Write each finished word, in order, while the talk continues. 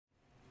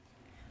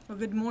Well,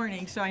 good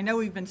morning. So I know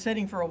we've been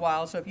sitting for a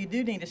while, so if you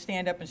do need to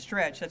stand up and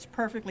stretch, that's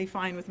perfectly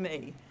fine with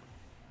me.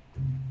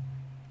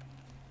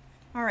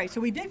 All right, so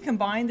we did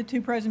combine the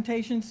two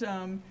presentations, but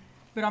I'm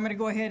going to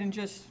go ahead and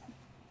just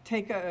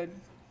take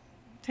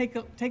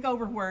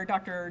over where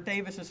Dr.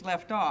 Davis has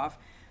left off.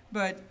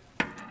 But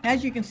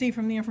as you can see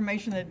from the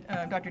information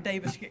that Dr.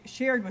 Davis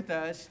shared with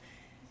us,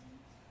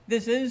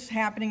 this is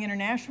happening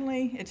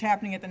internationally, it's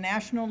happening at the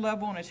national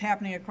level, and it's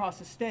happening across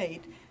the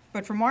state.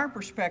 But from our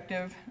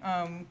perspective,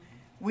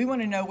 we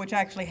want to know what's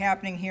actually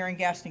happening here in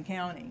Gaston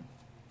County.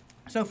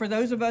 So for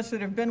those of us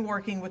that have been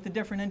working with the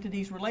different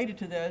entities related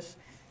to this,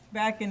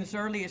 back in as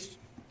early as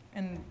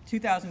in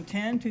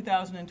 2010,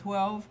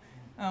 2012,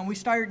 we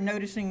started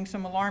noticing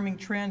some alarming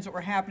trends that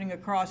were happening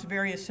across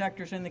various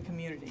sectors in the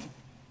community.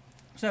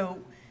 So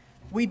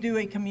we do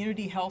a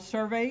community health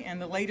survey, and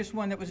the latest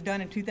one that was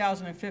done in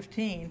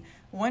 2015,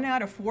 1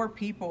 out of 4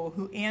 people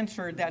who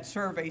answered that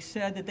survey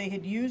said that they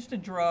had used a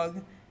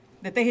drug,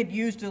 that they had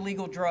used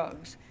illegal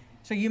drugs.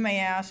 So you may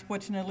ask,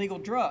 what's an illegal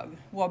drug?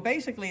 Well,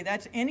 basically,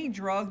 that's any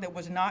drug that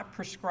was not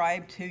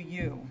prescribed to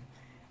you.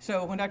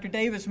 So when Dr.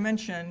 Davis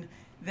mentioned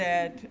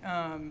that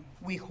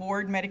we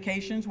hoard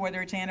medications,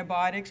 whether it's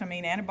antibiotics,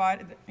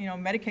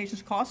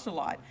 medications cost a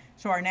lot.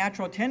 So our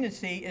natural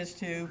tendency is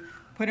to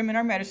put them in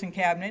our medicine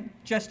cabinet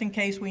just in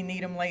case we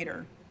need them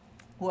later.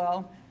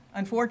 Well,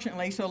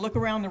 unfortunately, so look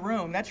around the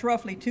room. That's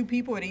roughly 2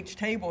 people at each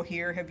table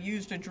here have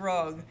used a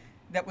drug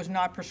that was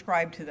not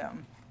prescribed to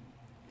them.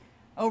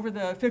 Over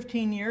the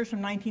 15 years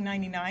from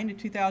 1999 to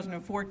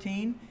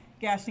 2014,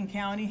 Gaston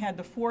County had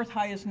the 4th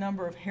highest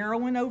number of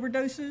heroin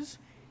overdoses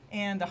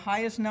and the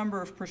highest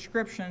number of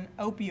prescription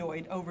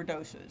opioid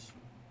overdoses.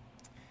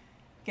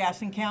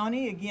 Gaston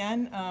County,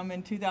 again,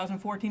 in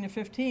 2014 to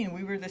 15,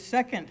 we were the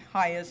second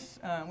highest,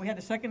 we had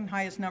the 2nd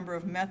highest number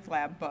of meth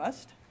lab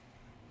busts.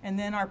 And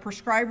then our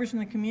prescribers in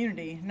the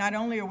community, not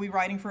only are we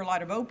writing for a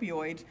lot of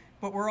opioids,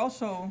 but we're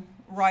also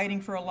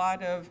writing for a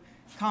lot of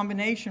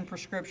combination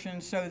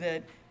prescriptions so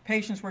that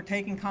patients were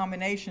taking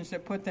combinations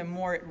that put them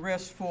more at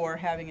risk for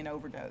having an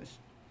overdose.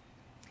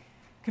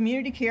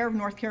 Community Care of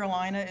North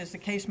Carolina is the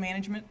case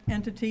management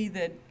entity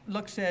that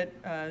looks at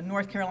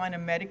North Carolina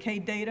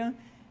Medicaid data.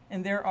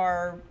 And there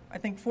are, I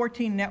think,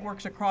 14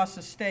 networks across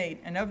the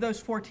state. And of those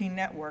 14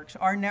 networks,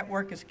 our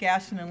network is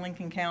Gaston and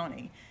Lincoln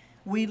County.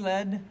 We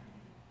led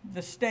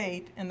the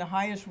state in the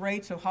highest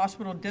rates of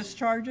hospital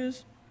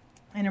discharges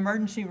and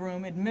emergency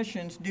room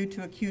admissions due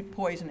to acute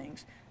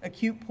poisonings.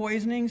 Acute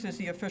poisonings is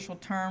the official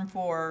term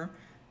for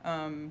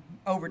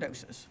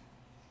overdoses.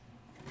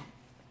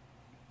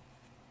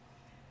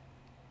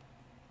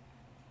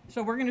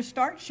 So we're going to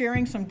start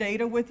sharing some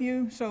data with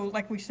you. So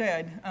like we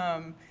said,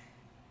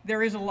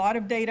 there is a lot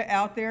of data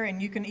out there,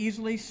 and you can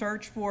easily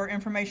search for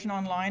information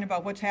online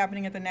about what's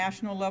happening at the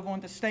national level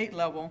and the state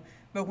level.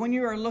 But when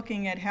you are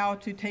looking at how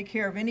to take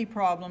care of any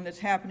problem that's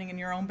happening in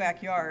your own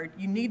backyard,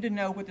 you need to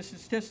know what the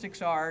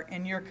statistics are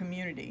in your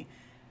community.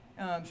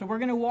 So we're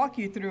going to walk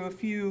you through a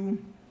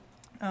few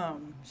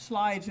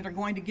slides that are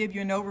going to give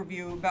you an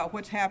overview about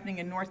what's happening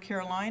in North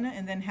Carolina,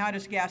 and then how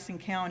does Gaston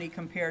County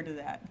compare to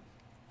that.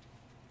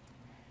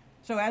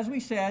 So as we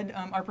said,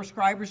 our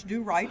prescribers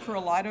do write for a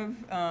lot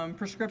of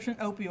prescription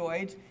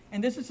opioids,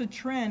 and this is a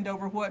trend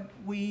over what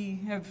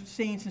we have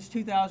seen since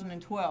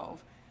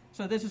 2012.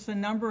 So this is the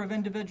number of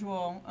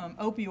individual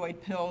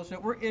opioid pills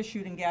that were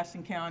issued in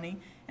Gaston County.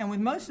 And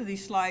with most of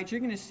these slides, you're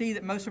going to see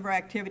that most of our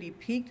activity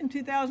peaked in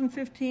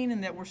 2015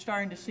 and that we're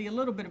starting to see a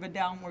little bit of a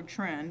downward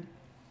trend.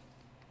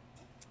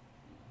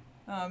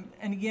 And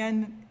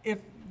again, if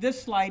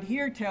this slide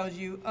here tells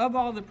you of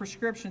all the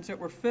prescriptions that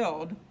were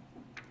filled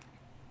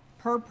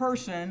per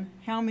person,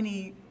 how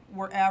many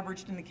were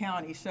averaged in the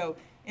county. So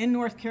in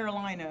North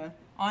Carolina,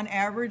 on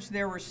average,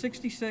 there were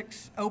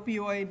 66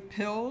 opioid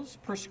pills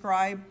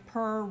prescribed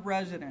per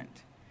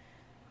resident.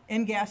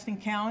 In Gaston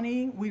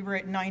County, we were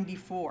at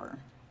 94.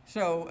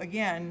 So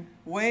again,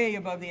 way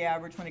above the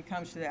average when it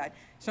comes to that.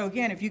 So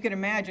again, if you could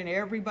imagine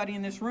everybody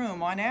in this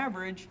room, on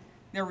average,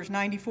 there was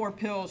 94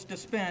 pills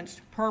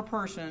dispensed per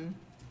person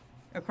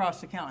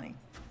across the county.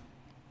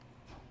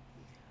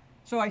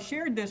 So I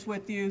shared this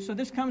with you. So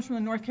this comes from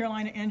the North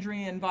Carolina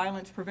Injury and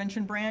Violence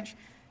Prevention Branch.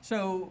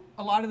 So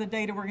a lot of the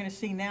data we're going to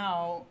see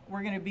now,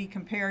 we're going to be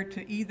compared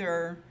to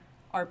either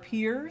our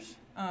peers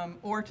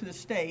or to the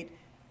state.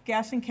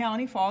 Gaston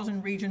County falls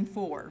in Region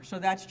 4. So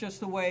that's just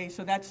the way,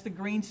 so that's the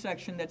green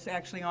section that's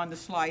actually on the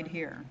slide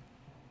here.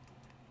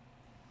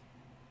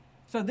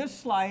 So this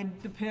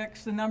slide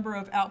depicts the number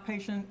of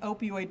outpatient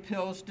opioid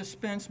pills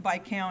dispensed by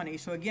county.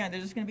 So again,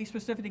 this is going to be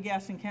specific to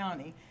Gaston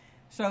County.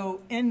 So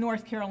in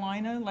North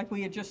Carolina, like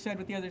we had just said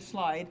with the other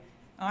slide,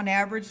 on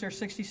average, there's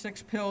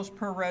 66 pills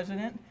per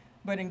resident.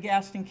 But in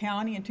Gaston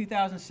County in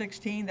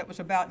 2016, that was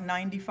about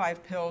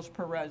 95 pills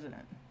per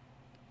resident.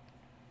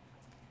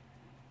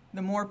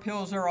 The more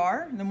pills there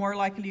are, the more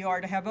likely you are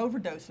to have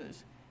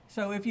overdoses.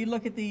 So if you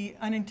look at the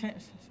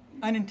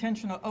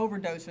unintentional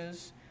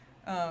overdoses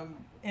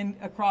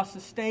across the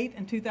state,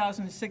 in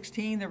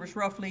 2016, there was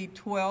roughly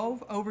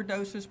 12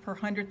 overdoses per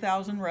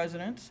 100,000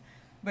 residents.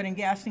 But in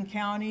Gaston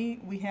County,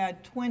 we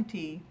had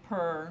 20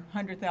 per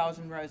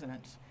 100,000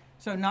 residents.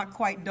 So not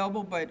quite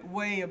double, but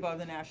way above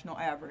the national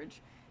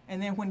average.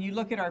 And then when you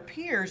look at our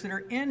peers that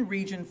are in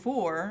Region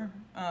 4,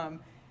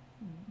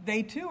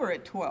 they too are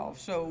at 12.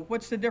 So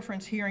what's the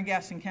difference here in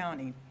Gaston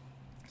County?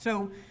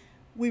 So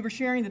we were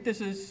sharing that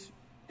this is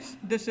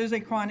a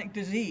chronic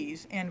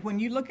disease. And when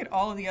you look at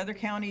all of the other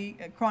county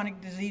chronic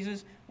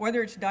diseases,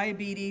 whether it's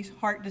diabetes,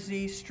 heart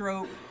disease,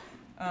 stroke,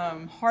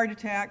 heart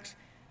attacks,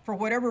 for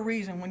whatever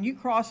reason, when you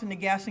cross into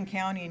Gaston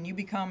County and you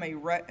become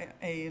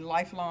a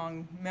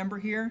lifelong member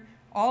here,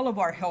 all of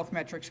our health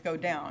metrics go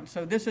down.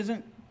 So this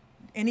isn't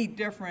any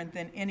different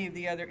than any of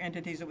the other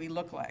entities that we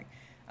look like,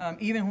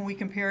 even when we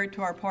compare it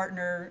to our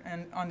partner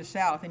on the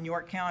south in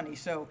York County.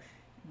 So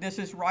this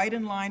is right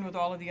in line with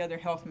all of the other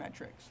health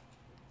metrics.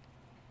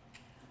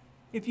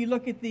 If you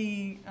look at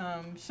the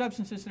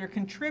substances that are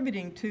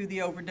contributing to the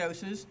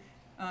overdoses,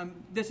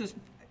 this is,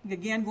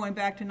 again, going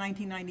back to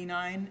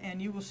 1999,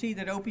 and you will see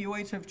that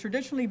opioids have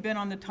traditionally been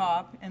on the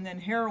top, and then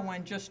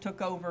heroin just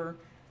took over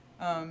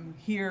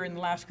here in the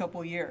last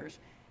couple of years.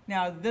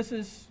 Now,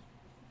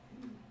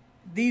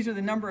 these are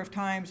the number of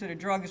times that a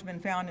drug has been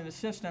found in the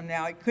system.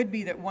 Now, it could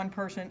be that one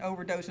person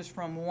overdoses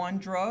from one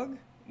drug.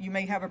 You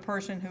may have a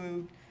person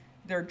who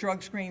their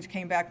drug screens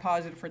came back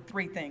positive for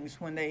 3 things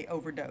when they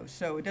overdose.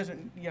 So it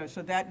doesn't,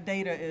 so that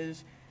data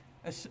is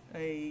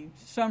a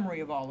summary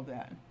of all of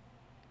that.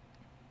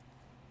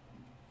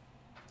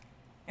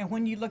 And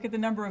when you look at the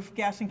number of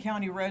Gaston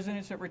County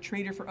residents that were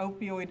treated for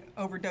opioid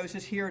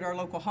overdoses here at our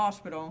local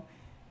hospital,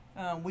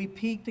 we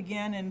peaked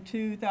again in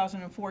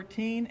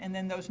 2014, and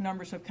then those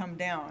numbers have come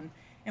down.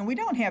 And we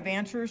don't have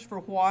answers for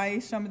why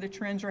some of the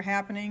trends are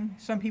happening.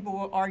 Some people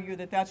will argue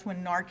that that's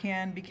when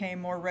Narcan became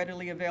more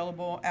readily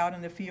available out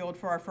in the field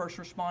for our first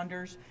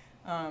responders.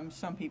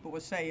 Some people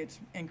would say it's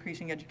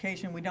increasing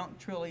education. We don't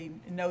truly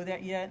know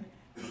that yet.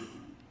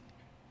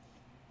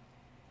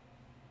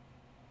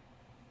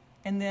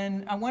 And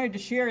then I wanted to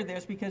share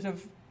this because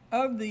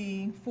of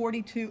the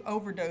 42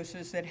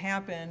 overdoses that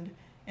happened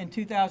in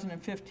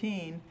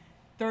 2015,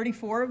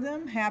 34 of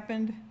them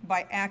happened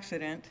by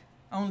accident.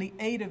 Only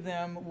 8 of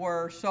them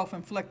were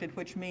self-inflicted,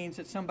 which means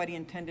that somebody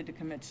intended to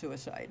commit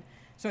suicide.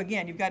 So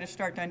again, you've got to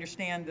start to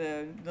understand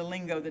the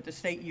lingo that the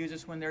state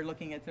uses when they're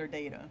looking at their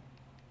data.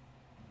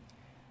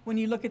 When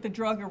you look at the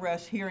drug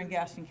arrests here in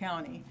Gaston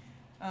County,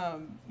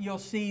 you'll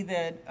see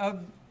that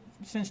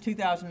since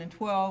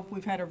 2012,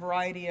 we've had a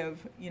variety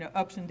of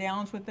ups and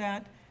downs with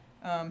that.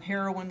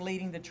 Heroin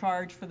leading the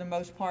charge for the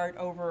most part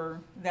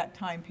over that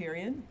time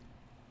period.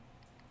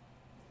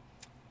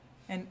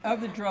 And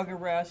of the drug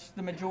arrests,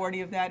 the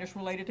majority of that is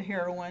related to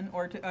heroin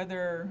or to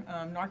other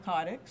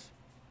narcotics.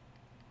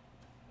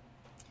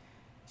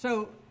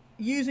 So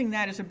using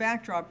that as a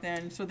backdrop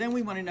then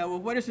we want to know, well,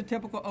 what does a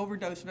typical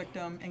overdose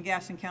victim in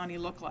Gaston County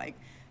look like?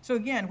 So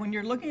again, when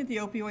you're looking at the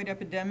opioid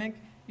epidemic,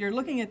 you're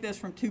looking at this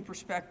from 2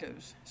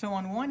 perspectives. So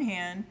on one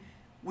hand,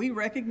 we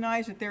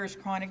recognize that there is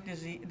chronic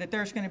disease, that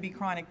there's going to be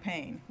chronic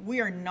pain.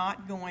 We are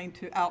not going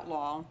to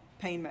outlaw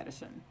pain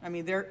medicine. I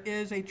mean, there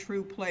is a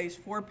true place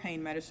for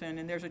pain medicine,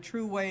 and there's a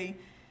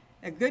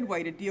good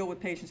way to deal with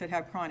patients that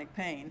have chronic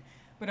pain.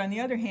 But on the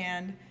other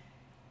hand,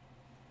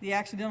 the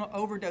accidental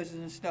overdoses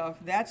and stuff,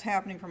 that's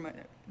happening from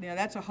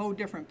that's a whole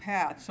different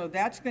path. So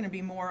that's going to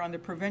be more on the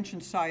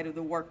prevention side of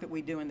the work that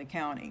we do in the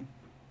county.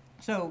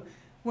 So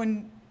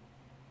when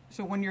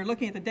you're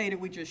looking at the data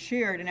we just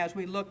shared, and as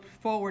we look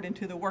forward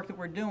into the work that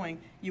we're doing,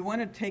 you want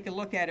to take a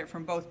look at it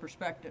from both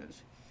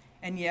perspectives.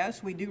 And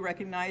yes, we do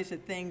recognize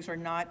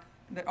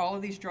that all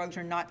of these drugs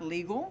are not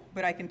legal,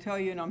 but I can tell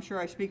you, and I'm sure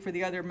I speak for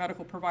the other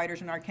medical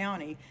providers in our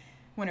county,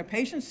 when a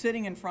patient's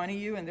sitting in front of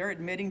you and they're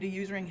admitting to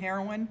using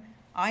heroin,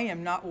 I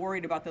am not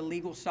worried about the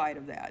legal side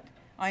of that.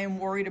 I am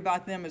worried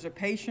about them as a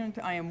patient.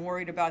 I am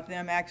worried about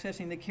them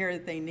accessing the care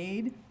that they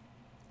need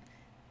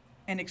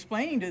and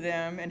explaining to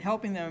them and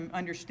helping them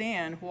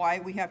understand why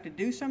we have to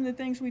do some of the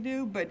things we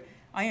do, but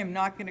I am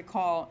not going to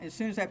call, as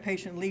soon as that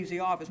patient leaves the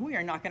office, we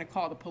are not going to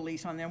call the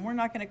police on them. We're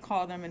not going to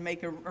call them and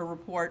make a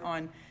report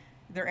on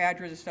their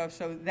address and stuff.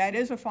 So that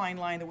is a fine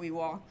line that we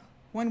walk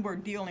when we're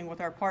dealing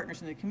with our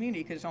partners in the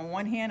community, because on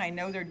one hand, I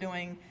know they're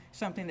doing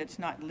something that's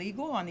not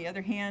legal. On the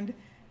other hand,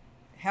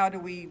 how do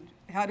we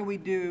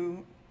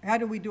do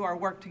our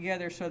work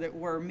together so that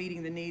we're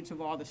meeting the needs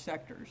of all the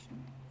sectors?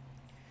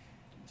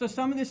 So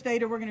some of this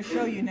data we're going to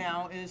show you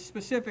now is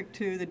specific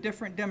to the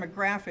different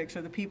demographics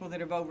of the people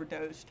that have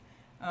overdosed.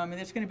 And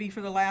it's going to be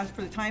for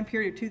the time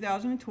period of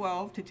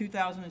 2012 to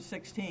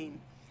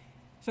 2016.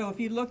 So if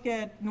you look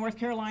at North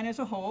Carolina as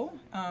a whole,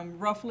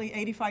 roughly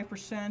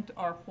 85%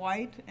 are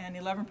white and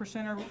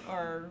 11%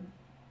 are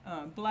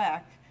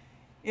black.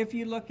 If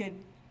you look at,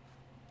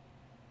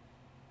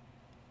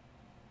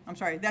 I'm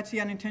sorry, that's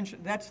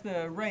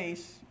the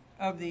race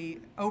of the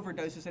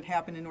overdoses that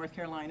happened in North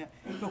Carolina.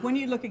 But when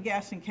you look at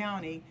Gaston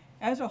County,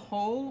 as a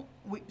whole,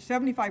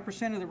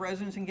 75% of the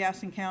residents in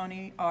Gaston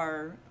County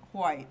are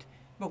white.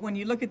 But when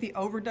you look at the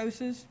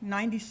overdoses,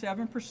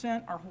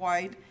 97% are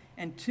white,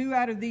 and 2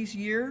 out of these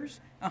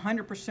years,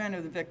 100%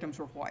 of the victims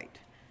were white.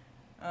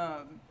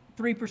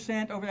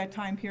 3% over that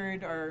time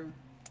period are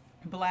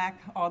black,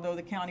 although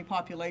the county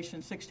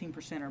population,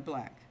 16% are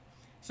black.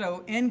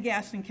 So in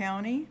Gaston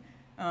County,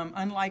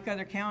 unlike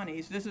other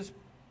counties, this is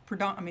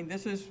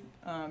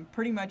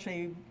pretty much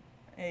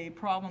a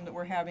problem that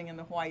we're having in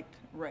the white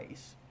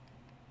race.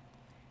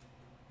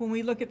 When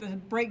we look at the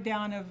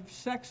breakdown of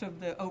sex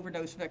of the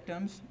overdose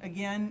victims,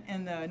 again,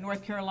 in the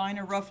North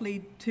Carolina,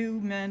 roughly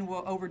 2 men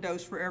will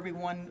overdose for every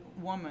 1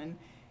 woman.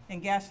 In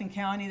Gaston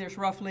County, there's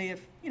roughly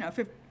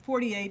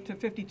 48 to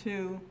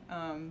 52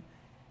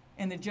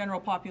 in the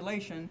general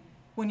population.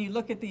 When you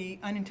look at the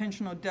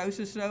unintentional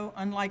doses, though,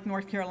 unlike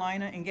North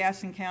Carolina, in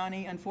Gaston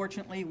County,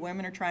 unfortunately,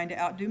 women are trying to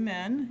outdo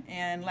men,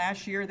 and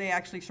last year they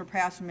actually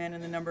surpassed men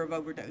in the number of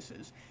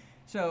overdoses.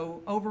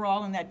 So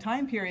overall, in that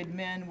time period,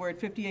 men were at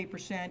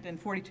 58% and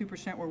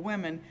 42% were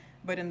women,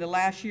 but in the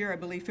last year, I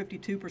believe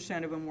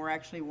 52% of them were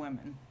actually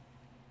women.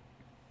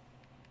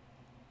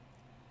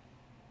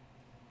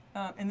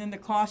 And then the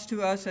cost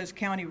to us as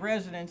county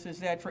residents is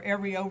that for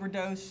every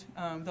overdose,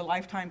 the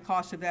lifetime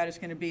cost of that is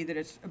going to be that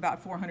it's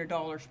about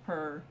 $400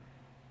 per,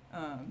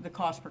 the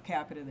cost per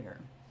capita there.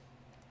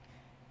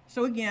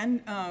 So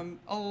again,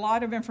 a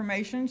lot of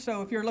information.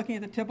 So if you're looking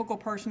at the typical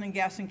person in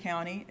Gaston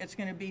County, it's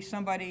going to be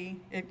somebody,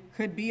 it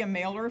could be a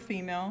male or a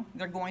female.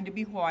 They're going to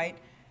be white.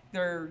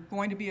 They're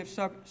going to be of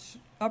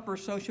upper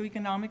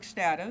socioeconomic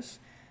status.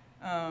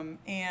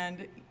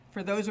 And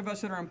for those of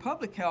us that are in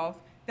public health,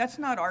 that's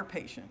not our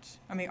patients.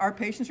 I mean, our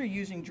patients are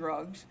using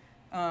drugs,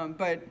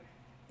 but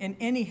in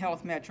any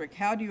health metric,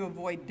 how do you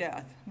avoid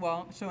death?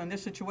 Well, so in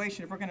this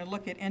situation, if we're going to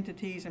look at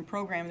entities and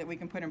programs that we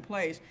can put in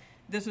place,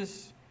 this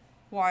is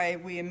why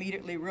we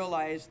immediately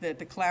realized that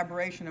the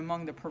collaboration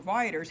among the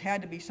providers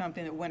had to be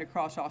something that went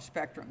across all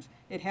spectrums.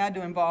 It had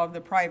to involve the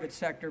private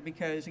sector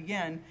because,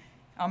 again,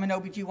 I'm an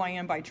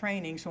OBGYN by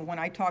training, so when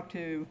I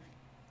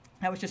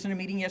was just in a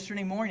meeting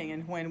yesterday morning,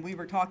 and when we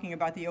were talking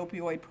about the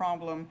opioid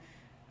problem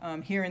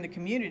here in the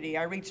community,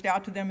 I reached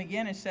out to them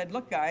again and said,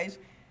 look, guys,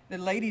 the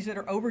ladies that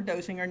are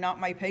overdosing are not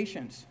my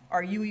patients.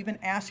 Are you even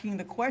asking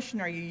the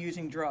question, are you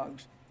using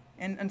drugs?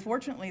 And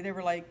unfortunately, they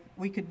were like,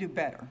 we could do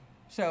better.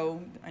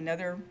 So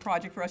another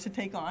project for us to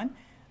take on.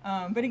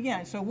 But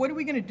again, so what are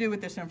we going to do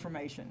with this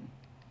information?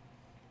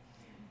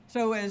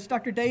 So as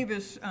Dr.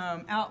 Davis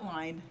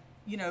outlined,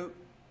 you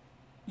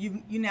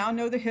now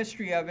know the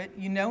history of it.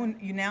 You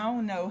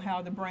now know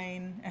how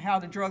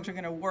the drugs are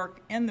going to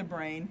work in the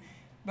brain,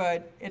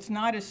 but it's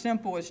not as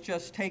simple as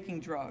just taking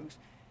drugs.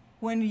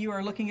 When you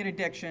are looking at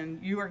addiction,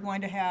 you are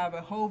going to have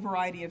a whole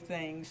variety of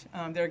things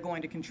that are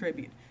going to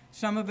contribute.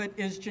 Some of it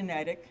is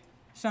genetic,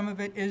 some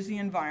of it is the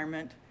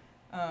environment,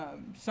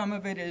 some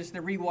of it is the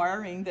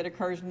rewiring that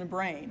occurs in the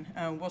brain.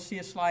 We'll see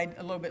a slide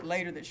a little bit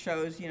later that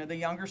shows, the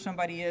younger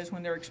somebody is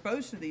when they're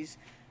exposed to these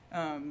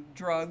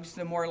drugs,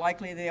 the more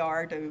likely they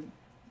are to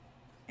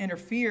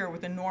interfere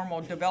with the normal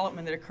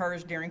development that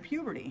occurs during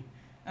puberty.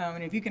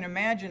 And if you can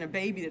imagine a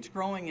baby that's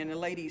growing in a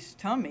lady's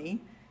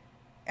tummy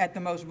at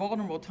the most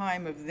vulnerable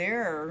time of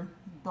their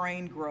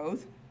brain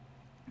growth,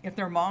 if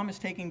their mom is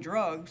taking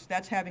drugs,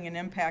 that's having an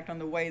impact on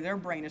the way their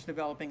brain is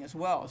developing as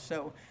well.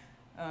 So,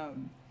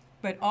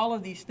 but all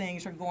of these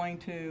things are going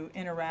to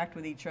interact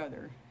with each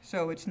other.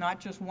 So it's not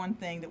just one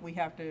thing that we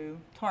have to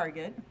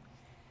target.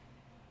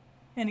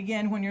 And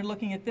again, when you're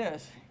looking at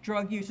this,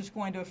 drug use is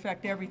going to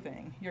affect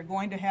everything. You're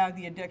going to have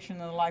the addiction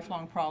and the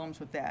lifelong problems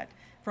with that.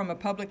 From a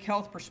public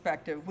health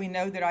perspective, we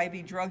know that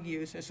IV drug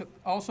use is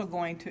also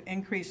going to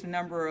increase the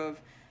number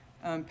of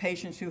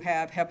patients who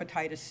have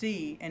hepatitis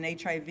C and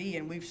HIV,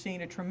 and we've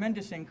seen a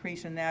tremendous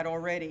increase in that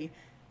already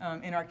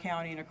in our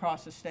county and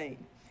across the state.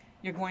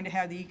 You're going to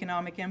have the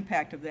economic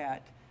impact of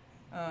that.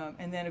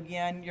 And then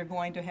again, you're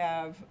going to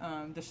have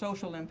the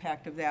social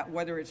impact of that,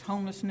 whether it's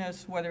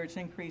homelessness, whether it's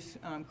increased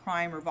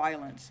crime or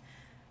violence.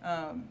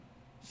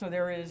 So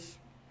there is,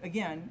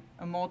 again,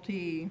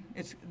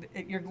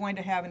 you're going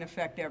to have an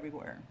effect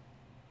everywhere.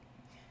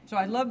 So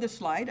I love this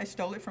slide. I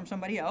stole it from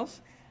somebody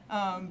else.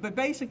 But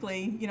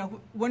basically,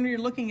 when you're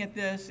looking at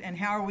this and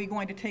how are we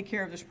going to take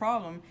care of this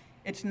problem,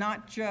 it's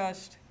not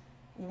just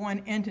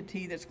one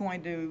entity that's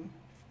going to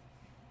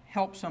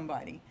help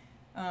somebody.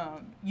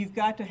 You've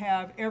got to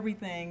have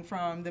everything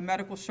from the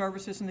medical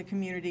services in the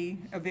community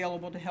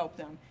available to help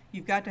them.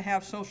 You've got to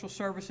have social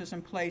services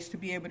in place to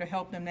be able to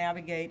help them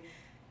navigate.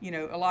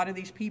 A lot of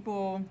these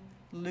people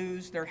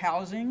lose their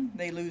housing,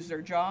 they lose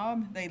their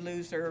job, they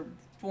lose their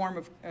form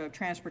of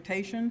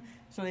transportation,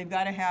 so they've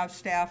got to have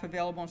staff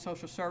available in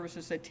social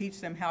services that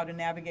teach them how to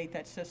navigate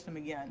that system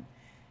again.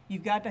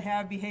 You've got to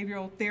have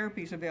behavioral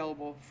therapies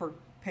available for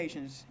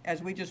patients.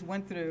 As we just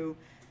went through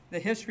the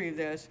history of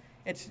this,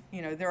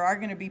 there are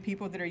going to be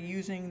people that are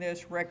using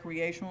this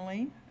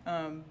recreationally,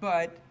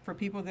 but for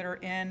people that are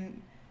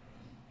in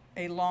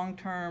a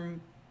long-term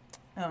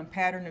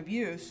pattern of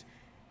use,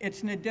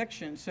 it's an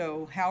addiction.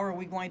 So how are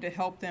we going to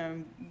help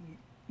them,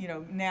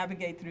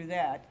 navigate through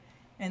that?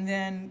 And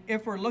then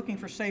if we're looking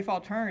for safe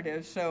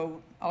alternatives,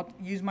 so I'll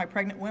use my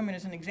pregnant women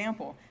as an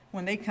example.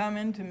 When they come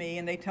into me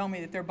and they tell me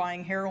that they're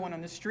buying heroin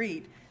on the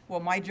street, Well,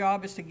 my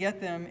job is to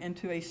get them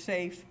into a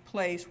safe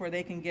place where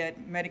they can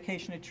get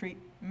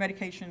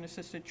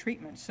medication-assisted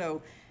treatment.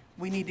 So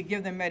we need to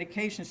give them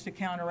medications to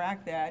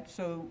counteract that.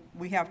 So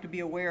we have to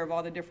be aware of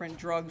all the different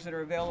drugs that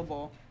are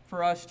available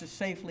for us to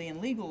safely and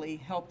legally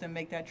help them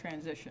make that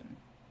transition.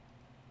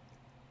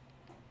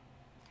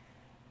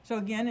 So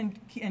again,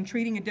 in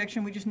treating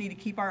addiction, we just need to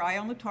keep our eye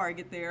on the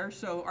target there.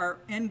 So our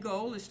end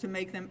goal is to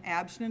make them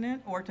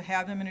abstinent or to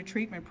have them in a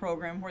treatment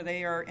program where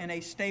they are in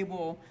a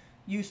stable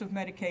use of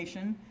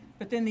medication.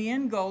 But then the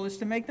end goal is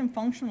to make them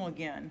functional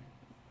again.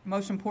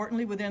 Most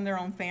importantly, within their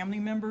own family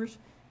members,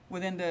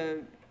 within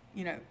the,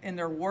 in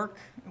their work,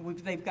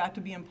 they've got to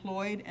be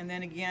employed, and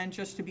then again,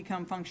 just to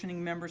become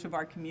functioning members of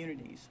our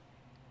communities.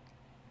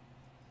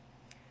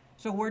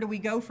 So where do we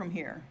go from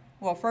here?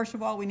 Well, first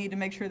of all, we need to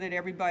make sure that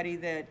everybody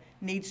that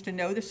needs to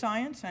know the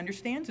science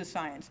understands the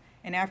science.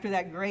 And after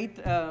that great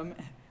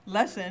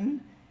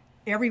lesson,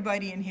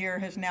 everybody in here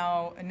has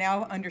now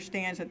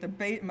understands at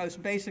the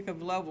most basic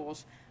of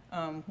levels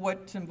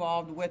what's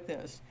involved with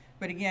this.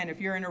 But again, if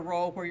you're in a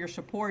role where you're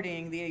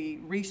supporting the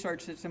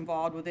research that's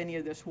involved with any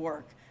of this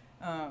work,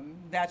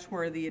 that's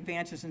where the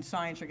advances in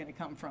science are going to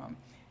come from.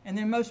 And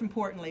then most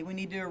importantly, we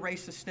need to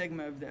erase the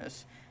stigma of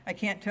this. I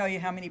can't tell you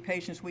how many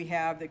patients we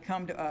have that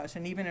come to us,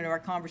 and even in our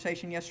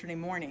conversation yesterday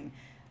morning,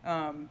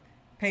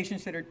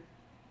 patients that are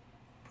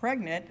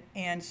pregnant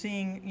and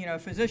seeing a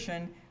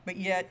physician, but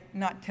yet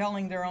not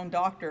telling their own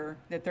doctor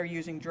that they're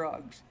using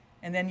drugs.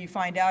 And then you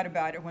find out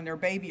about it when their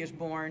baby is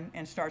born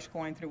and starts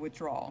going through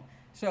withdrawal.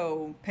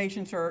 So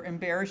patients are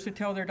embarrassed to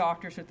tell their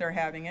doctors that they're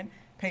having it.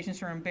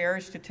 Patients are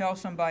embarrassed to tell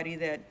somebody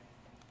that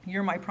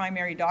you're my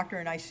primary doctor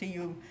and I see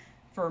you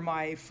for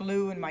my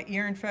flu and my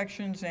ear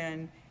infections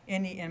and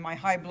my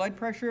high blood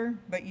pressure,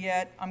 but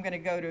yet I'm going to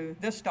go to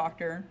this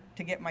doctor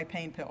to get my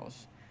pain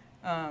pills.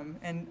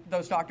 And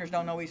those doctors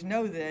don't always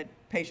know that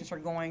patients are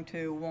going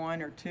to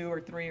 1 or 2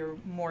 or 3 or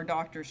more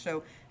doctors.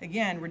 So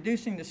again,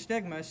 reducing the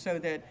stigma so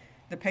that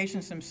the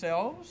patients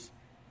themselves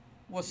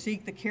will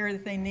seek the care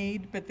that they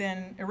need, but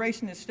then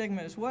erasing the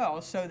stigma as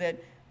well so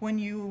that when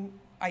you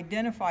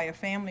identify a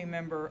family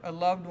member, a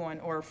loved one,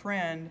 or a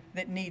friend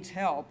that needs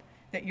help,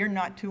 that you're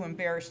not too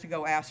embarrassed to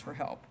go ask for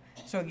help.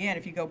 So again,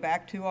 if you go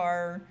back to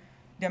our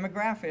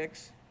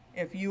demographics,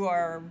 if you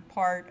are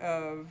part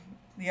of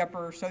the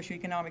upper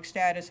socioeconomic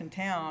status in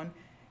town,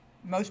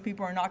 most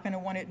people are not going to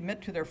want to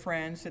admit to their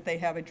friends that they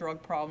have a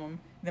drug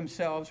problem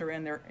themselves or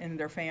in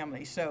their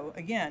family. So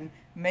again,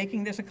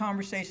 making this a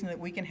conversation that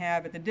we can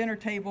have at the dinner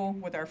table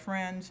with our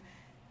friends,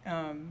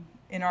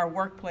 in our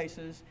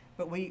workplaces,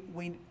 but we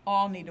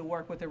all need to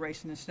work with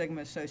erasing the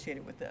stigma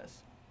associated with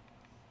this.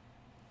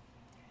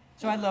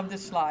 So I love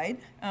this slide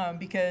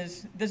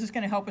because this is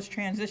going to help us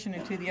transition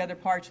into the other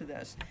parts of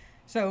this.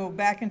 So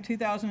back in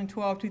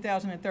 2012,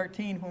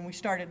 2013, when we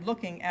started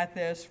looking at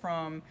this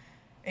from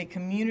a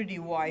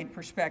community-wide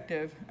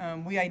perspective,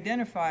 we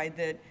identified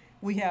that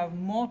we have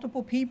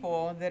multiple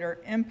people that are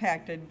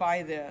impacted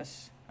by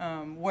this,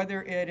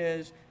 whether it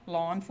is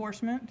law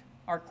enforcement,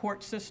 our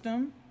court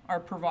system, our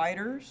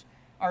providers,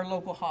 our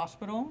local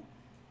hospital,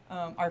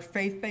 our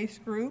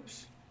faith-based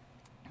groups.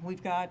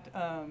 We've got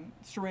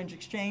syringe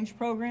exchange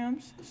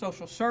programs,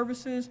 social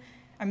services.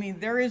 I mean,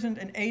 there isn't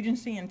an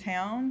agency in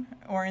town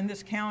or in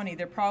this county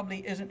that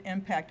probably isn't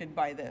impacted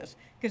by this.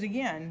 Because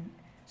again,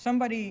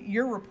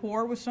 your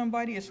rapport with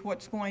somebody is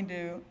what's going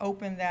to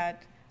open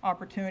that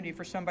opportunity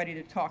for somebody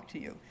to talk to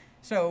you.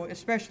 So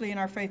especially in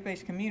our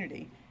faith-based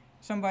community,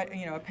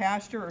 somebody, a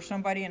pastor or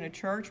somebody in a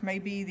church may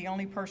be the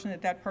only person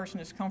that person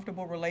is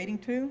comfortable relating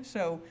to.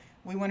 So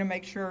we want to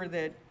make sure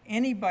that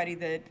anybody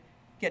that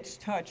gets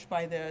touched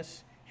by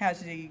this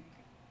has the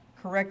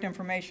correct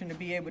information to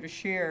be able to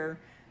share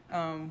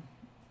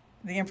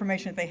the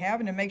information that they have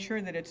and to make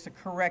sure that it's the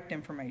correct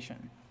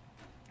information.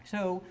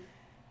 So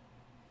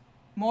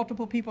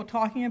multiple people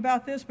talking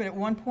about this, but at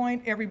one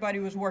point everybody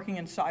was working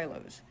in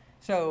silos.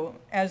 So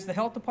as the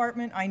health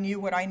department, I knew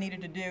what I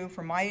needed to do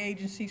from my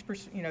agency's,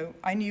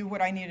 I knew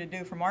what I needed to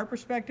do from our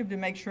perspective to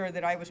make sure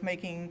that I was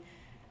making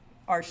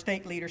our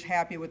state leaders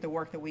happy with the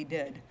work that we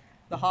did.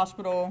 The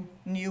hospital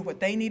knew what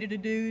they needed to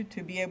do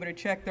to be able to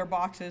check their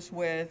boxes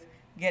with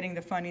getting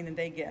the funding that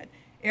they get.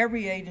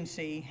 Every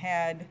agency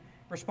had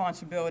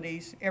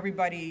responsibilities.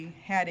 Everybody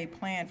had a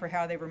plan for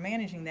how they were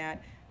managing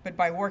that, but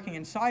by working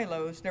in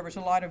silos, there was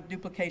a lot of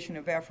duplication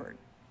of effort.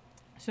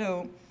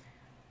 So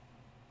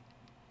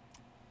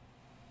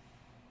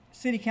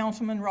City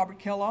Councilman Robert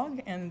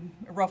Kellogg, and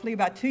roughly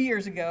about 2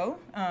 years ago,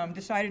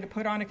 decided to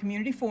put on a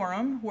community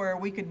forum where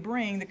we could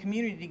bring the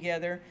community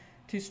together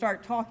to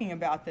start talking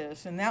about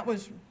this. And that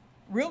was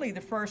really the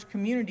first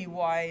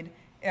community-wide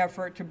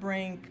effort to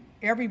bring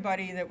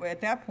everybody that at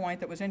that point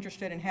that was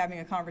interested in having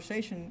a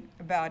conversation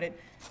about it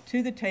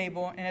to the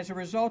table. And as a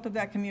result of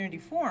that community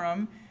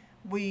forum,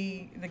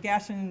 the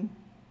Gaston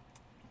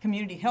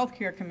Community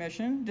Healthcare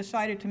Commission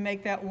decided to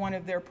make that one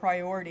of their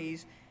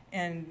priorities,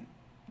 and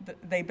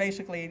they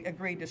basically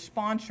agreed to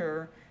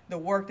sponsor the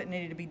work that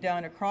needed to be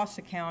done across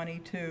the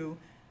county to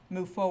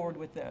move forward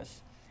with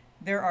this.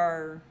 There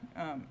are,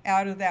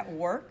 out of that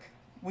work,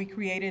 we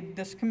created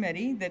this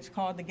committee that's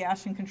called the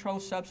Gas and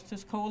Controlled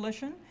Substances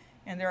Coalition.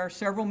 And there are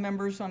several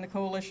members on the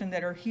coalition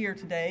that are here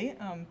today,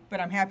 but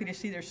I'm happy to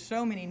see there's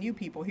so many new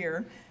people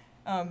here.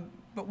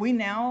 But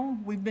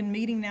we've been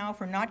meeting now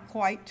for not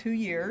quite 2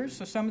 years,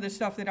 so some of the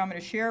stuff that I'm going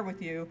to share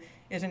with you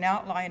is an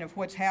outline of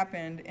what's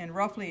happened in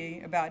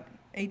roughly about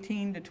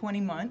 18 to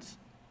 20 months.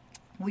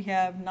 We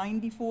have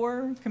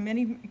 94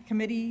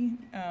 committee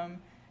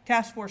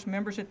task force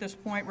members at this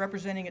point,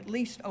 representing at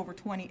least over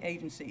 20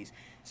 agencies.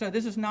 So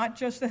this is not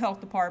just the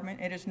health department,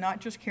 it is not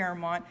just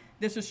Caramont,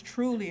 this is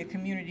truly a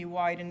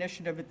community-wide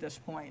initiative at this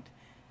point.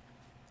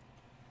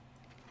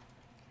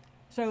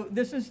 So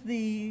this is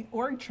the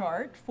org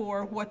chart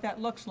for what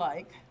that looks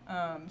like.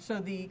 So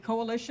the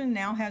coalition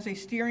now has a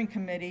steering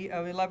committee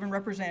of 11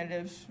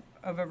 representatives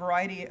of a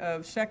variety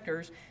of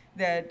sectors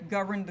that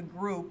govern the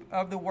group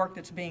of the work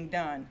that's being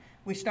done.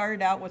 We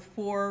started out with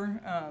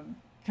 4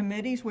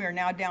 committees. We are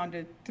now down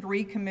to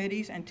 3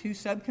 committees and 2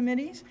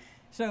 subcommittees.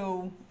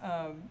 So,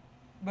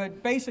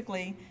 but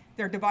basically,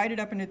 they're divided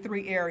up into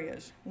 3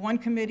 areas. One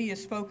committee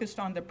is focused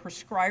on the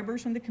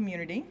prescribers in the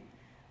community.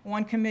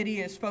 One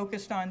committee is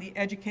focused on the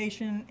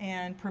education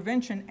and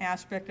prevention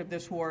aspect of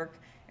this work.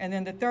 And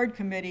then the third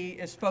committee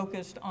is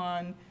focused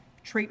on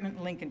treatment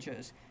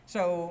linkages.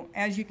 So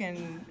as you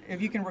can,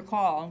 if you can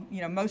recall,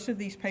 you know, most of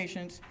these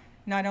patients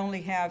not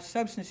only have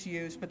substance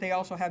use, but they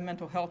also have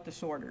mental health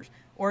disorders,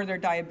 or they're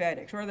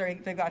diabetics, or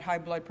they've got high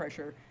blood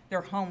pressure,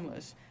 they're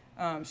homeless.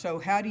 So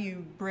how do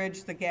you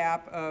bridge the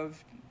gap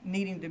of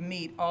needing to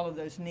meet all of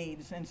those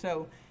needs?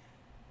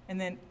 And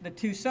then the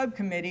 2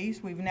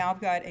 subcommittees, we've now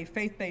got a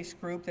faith-based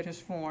group that has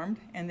formed,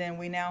 and then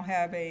we now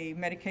have a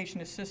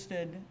medication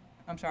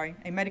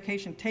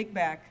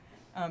take-back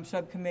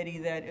subcommittee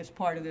that is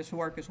part of this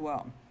work as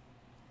well.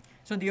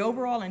 So the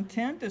overall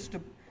intent is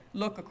to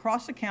look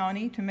across the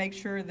county to make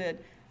sure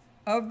that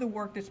of the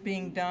work that's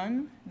being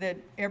done, that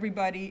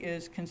everybody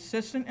is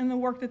consistent in the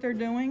work that they're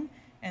doing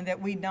and that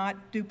we not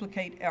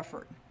duplicate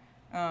effort.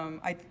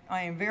 I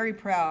am very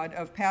proud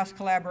of past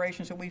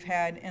collaborations that we've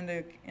had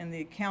in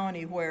the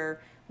county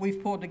where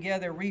we've pulled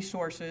together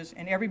resources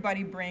and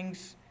everybody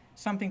brings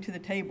something to the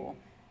table.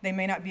 They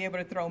may not be able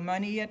to throw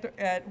money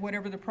at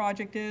whatever the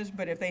project is,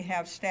 but if they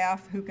have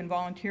staff who can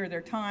volunteer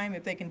their time,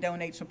 if they can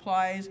donate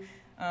supplies,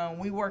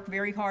 we work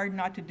very hard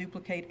not to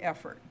duplicate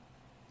effort.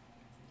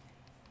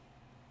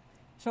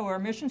 So our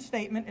mission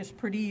statement is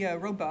pretty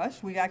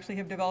robust. We actually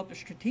have developed a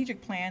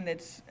strategic plan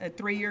that's a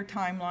 3-year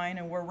timeline,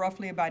 and we're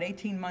roughly about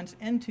 18 months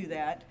into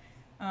that.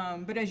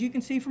 But as you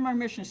can see from our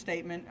mission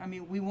statement, I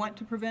mean, we want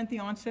to prevent the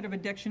onset of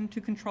addiction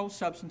to controlled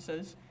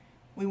substances.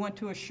 We want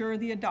to assure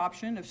the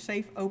adoption of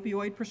safe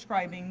opioid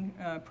prescribing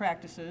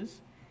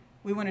practices.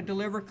 We want to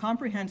deliver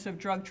comprehensive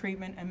drug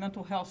treatment and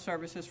mental health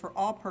services for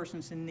all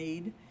persons in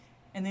need.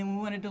 And then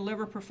we want to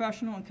deliver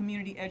professional and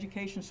community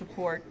education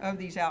support of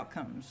these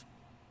outcomes.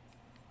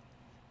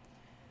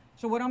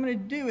 So what I'm going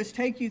to do is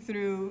take you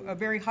through a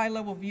very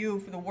high-level view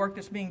of the work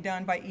that's being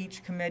done by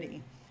each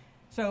committee.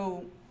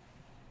 So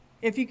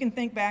if you can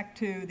think back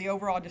to the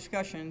overall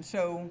discussion,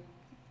 so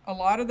a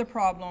lot of the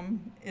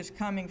problem is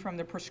coming from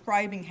the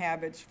prescribing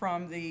habits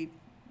from the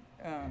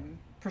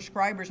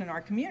prescribers in our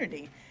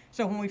community.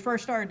 So when we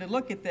first started to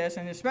look at this,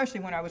 and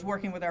especially when I was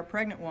working with our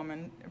pregnant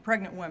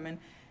women,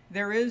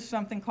 there is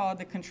something called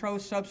the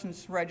Controlled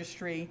Substance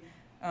Registry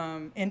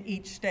in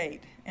each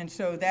state. And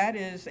so that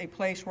is a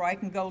place where I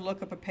can go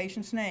look up a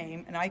patient's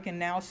name and I can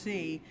now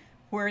see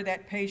where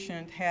that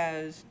patient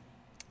has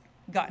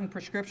gotten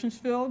prescriptions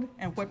filled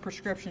and what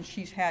prescriptions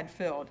she's had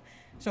filled.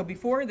 So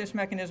before this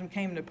mechanism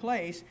came into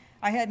place,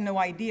 I had no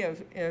idea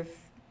if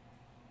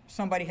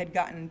somebody had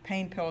gotten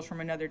pain pills from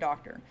another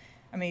doctor.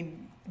 I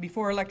mean,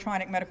 before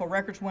electronic medical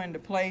records went into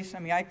place, I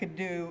mean, I could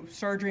do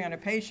surgery on a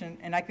patient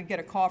and I could get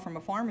a call from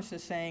a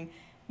pharmacist saying,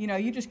 you know,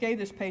 you just gave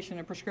this patient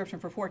a prescription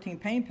for 14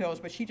 pain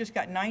pills, but she just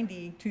got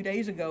 90 2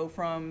 days ago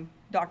from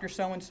Dr.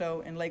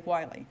 So-and-so in Lake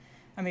Wiley.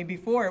 I mean,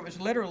 before it was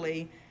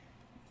literally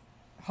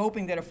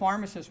hoping that a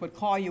pharmacist would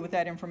call you with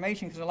that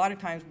information, because a lot of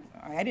times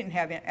I didn't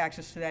have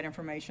access to that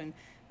information.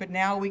 But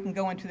now we can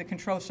go into the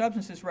Controlled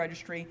Substances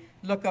Registry,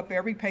 look up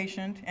every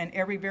patient and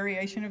every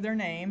variation of their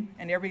name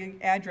and every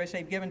address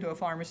they've given to a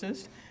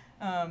pharmacist,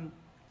 and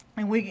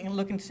we can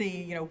look and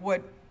see, you know,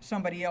 what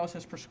somebody else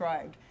has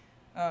prescribed.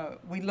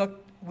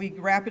 We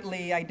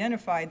rapidly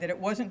identified that it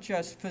wasn't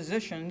just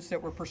physicians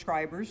that were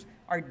prescribers,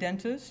 our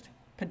dentists,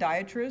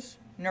 podiatrists,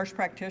 nurse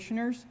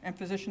practitioners, and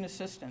physician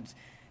assistants.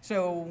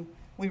 So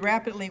we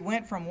rapidly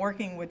went from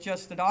working with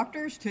just the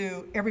doctors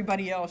to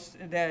everybody else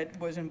that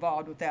was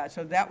involved with that.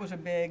 So that was a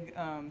big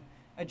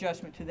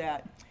adjustment to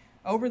that.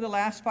 Over the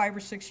last 5 or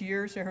 6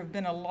 years, there have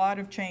been a lot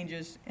of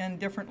changes in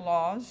different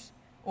laws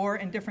or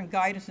in different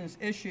guidances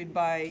issued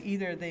by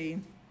either the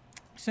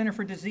Center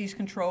for Disease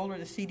Control or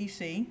the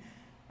CDC,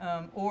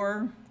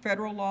 or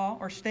federal law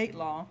or state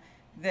law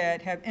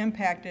that have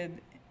impacted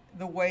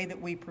the way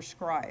that we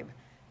prescribe.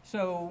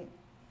 So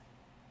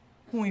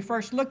when we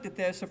first looked at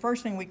this, the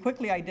first thing we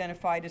quickly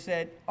identified is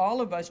that all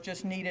of us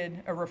just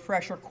needed a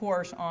refresher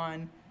course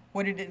on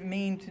what did it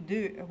mean to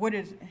do,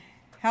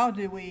 how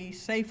do we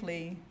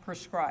safely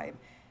prescribe?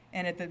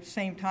 And at the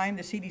same time,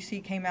 the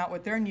CDC came out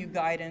with their new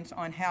guidance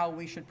on how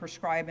we should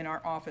prescribe in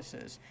our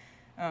offices.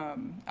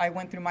 I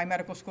went through my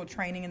medical school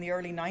training in the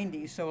early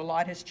 90s, so a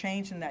lot has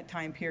changed in that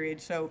time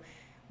period. So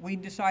we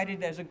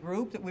decided as a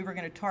group that we were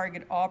going to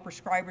target all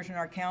prescribers in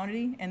our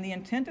county, and the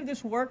intent of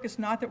this work is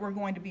not that we're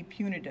going to be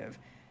punitive.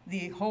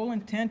 The whole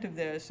intent of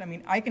this, I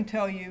mean, I can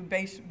tell you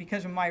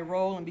because of my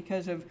role and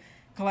because of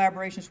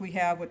collaborations we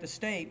have with the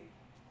state,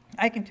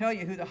 I can tell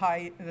you who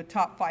the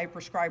top 5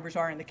 prescribers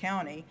are in the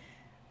county,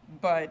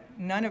 but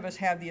none of us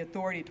have the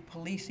authority to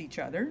police each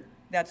other.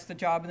 That's the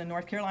job of the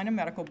North Carolina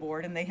Medical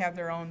Board, and they have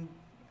their own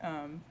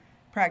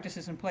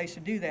practices in place to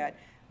do that.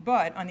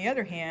 But on the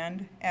other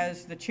hand,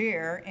 as the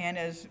chair and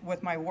as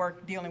with my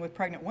work dealing with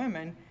pregnant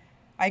women,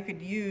 I could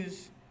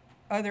use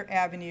other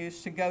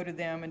avenues to go to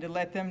them and to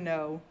let them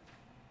know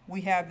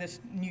we have this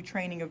new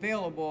training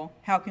available.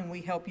 How can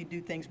we help you do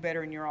things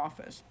better in your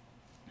office?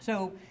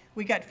 So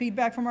we got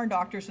feedback from our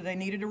doctors that they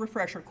needed a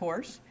refresher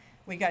course.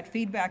 We got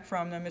feedback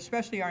from them,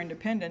 especially our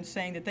independents,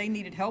 saying that they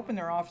needed help in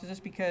their offices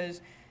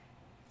because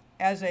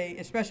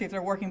especially if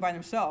they're working by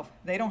themselves,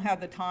 they don't have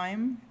the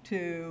time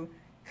to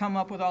come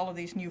up with all of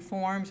these new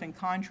forms and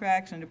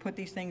contracts and to put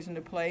these things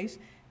into place.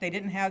 They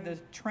didn't have the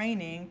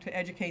training to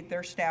educate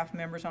their staff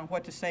members on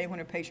what to say when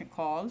a patient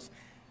calls.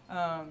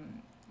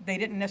 They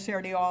didn't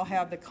necessarily all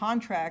have the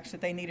contracts that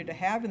they needed to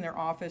have in their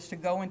office to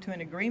go into an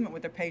agreement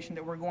with the patient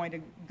that we're going to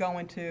go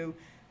into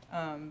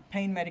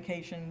pain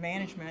medication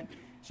management.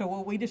 So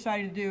what we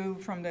decided to do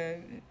from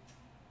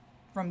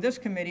this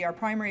committee, our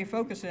primary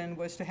focus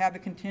was to have a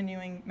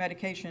continuing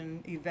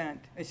medication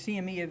event, a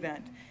CME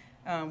event.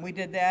 We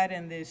did that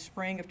in the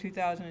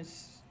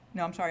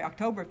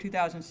October of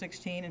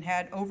 2016, and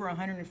had over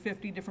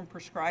 150 different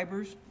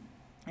prescribers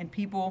and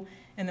people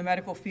in the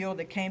medical field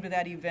that came to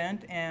that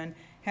event and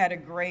had a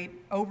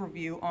great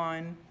overview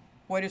on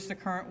what is the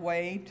current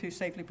way to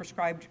safely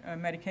prescribe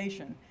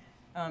medication.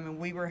 And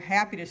we were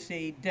happy to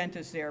see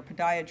dentists there,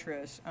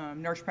 podiatrists,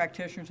 nurse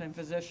practitioners, and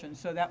physicians,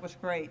 so that was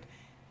great.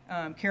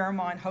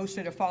 Caramont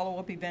hosted a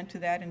follow-up event to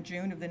that in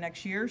June of the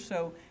next year,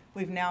 so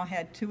we've now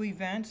had 2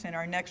 events, and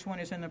our next one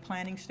is in the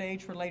planning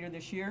stage for later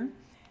this year.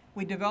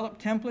 We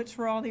developed templates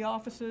for all the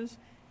offices.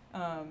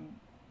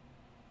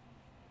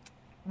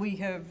 We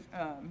have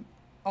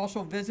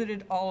also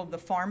visited all of the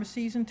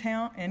pharmacies in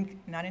town,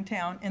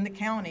 in the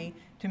county,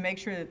 to make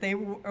sure that they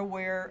were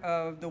aware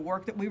of the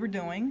work that we were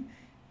doing,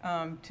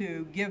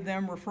 to give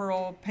them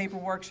referral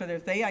paperwork so that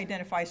if they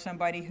identify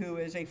somebody who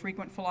is a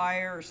frequent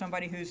flyer or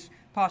somebody who's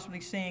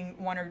possibly seeing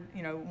one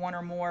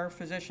or more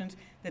physicians,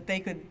 that they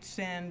could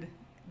send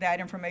that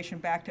information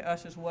back to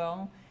us as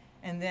well.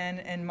 And then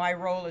in my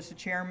role as the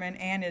chairman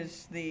and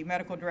as the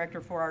medical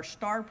director for our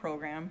STAR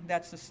program,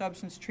 that's the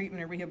Substance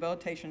Treatment and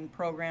Rehabilitation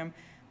Program,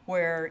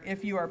 where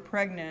if you are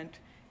pregnant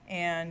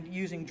and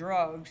using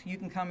drugs, you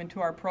can come into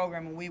our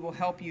program and we will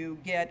help you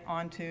get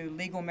onto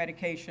legal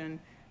medication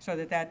so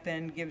that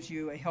then gives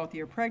you a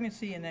healthier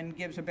pregnancy and then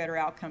gives a better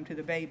outcome to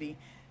the baby.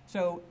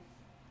 So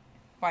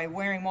by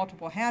wearing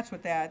multiple hats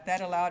with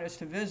that allowed us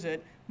to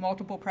visit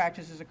multiple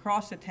practices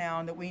across the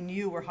town that we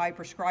knew were high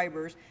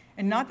prescribers.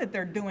 And not that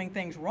they're doing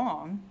things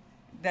wrong,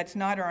 that's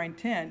not our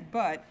intent,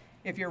 but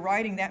if you're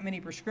writing that many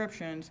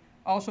prescriptions,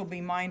 also be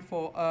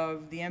mindful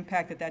of the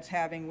impact that that's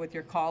having with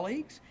your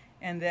colleagues,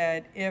 and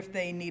that if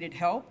they needed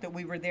help, that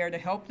we were there to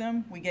help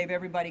them. We gave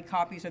everybody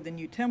copies of the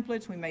new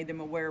templates. We made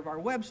them aware of our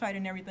website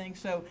and everything.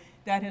 So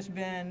that has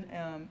been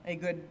a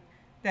good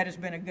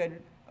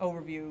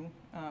overview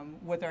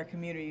with our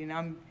community. And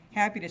I'm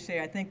happy to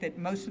say I think that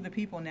most of the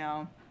people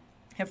now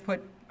have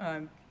put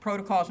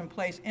protocols in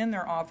place in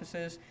their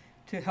offices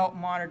to help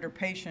monitor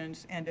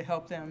patients and to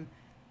help them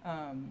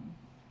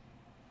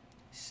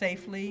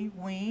safely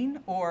wean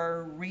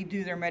or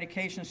redo their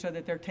medications so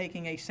that they're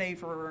taking a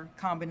safer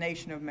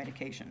combination of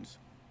medications.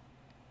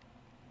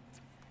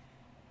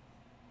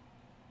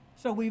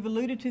 So we've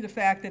alluded to the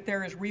fact that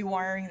there is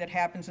rewiring that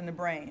happens in the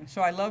brain.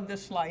 So I love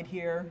this slide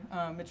here.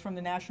 It's from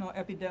the National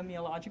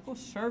Epidemiological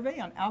Survey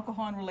on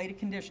Alcohol and Related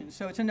Conditions.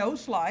 So it's an old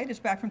slide. It's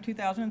back from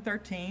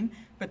 2013,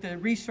 but the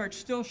research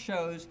still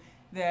shows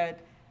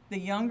that the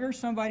younger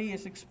somebody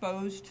is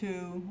exposed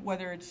to,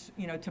 whether it's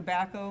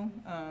tobacco,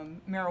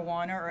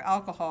 marijuana, or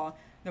alcohol,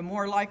 the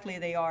more likely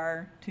they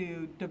are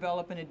to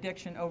develop an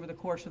addiction over the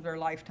course of their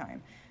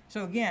lifetime.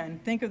 So again,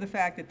 think of the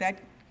fact that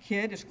that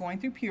kid is going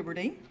through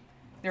puberty.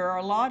 There are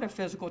a lot of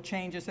physical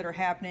changes that are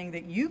happening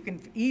that you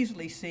can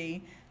easily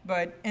see,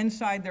 but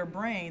inside their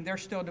brain, they're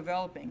still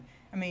developing.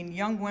 I mean,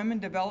 young women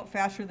develop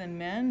faster than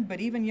men, but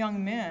even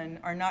young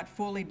men are not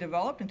fully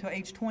developed until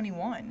age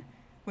 21.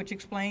 Which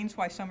explains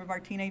why some of our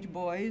teenage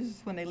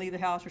boys, when they leave the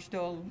house, are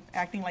still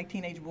acting like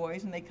teenage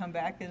boys, and they come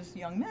back as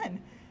young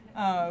men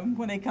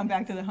when they come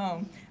back to the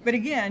home. But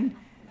again,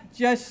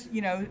 just,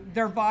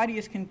 their body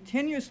is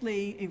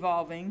continuously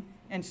evolving,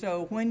 and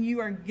so when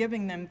you are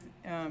giving them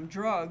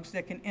drugs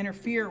that can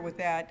interfere with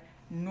that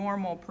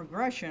normal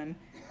progression,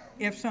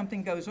 if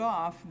something goes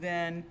off,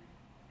 then,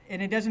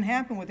 and it doesn't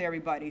happen with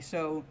everybody,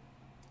 so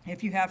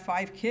if you have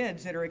 5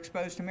 kids that are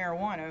exposed to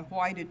marijuana,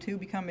 why do 2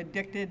 become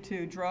addicted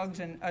to drugs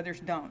and others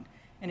don't?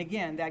 And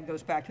again, that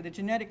goes back to the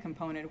genetic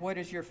component. What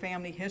is your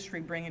family history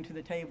bringing to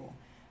the table?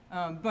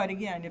 But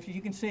again, if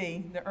you can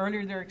see, the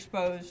earlier they're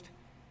exposed,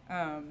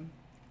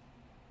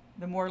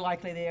 the more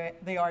likely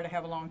they are to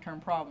have a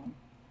long-term problem.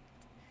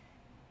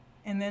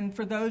 And then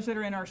for those that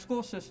are in our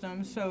school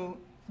systems, so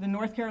the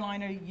North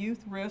Carolina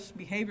Youth Risk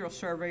Behavioral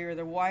Survey, or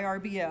the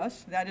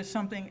YRBS, that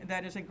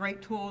is a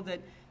great tool that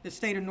the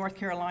state of North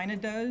Carolina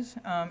does.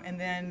 And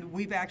then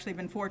we've actually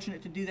been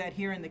fortunate to do that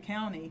here in the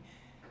county.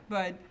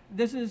 But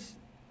this is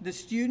the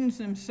students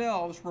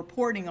themselves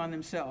reporting on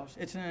themselves.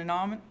 It's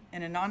an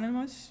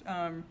anonymous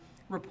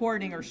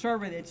reporting or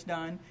survey that's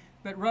done,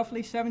 but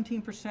roughly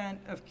 17%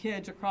 of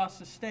kids across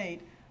the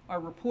state are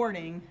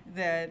reporting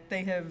that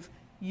they have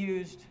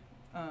used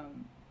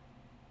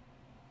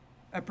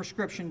a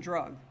prescription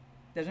drug.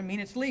 Doesn't mean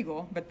it's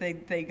legal, but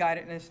they got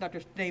it, and as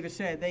Dr. Davis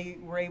said, they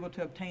were able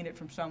to obtain it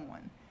from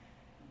someone.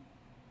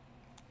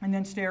 And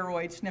then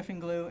steroids, sniffing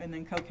glue, and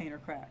then cocaine or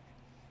crack.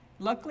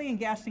 Luckily in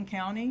Gaston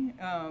County,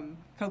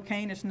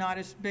 cocaine is not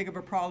as big of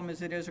a problem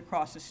as it is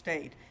across the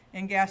state.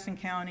 In Gaston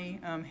County,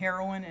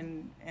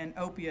 heroin and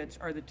opiates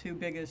are the 2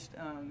 biggest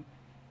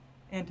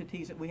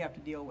entities that we have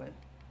to deal with.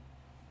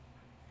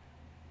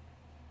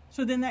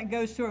 So then that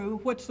goes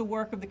to what's the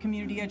work of the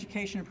Community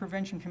Education and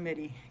Prevention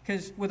Committee?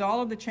 Because with all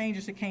of the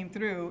changes that came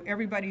through,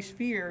 everybody's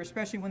fear,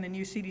 especially when the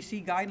new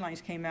CDC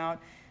guidelines came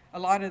out,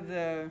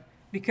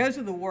 because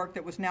of the work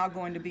that was now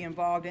going to be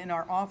involved in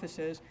our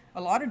offices,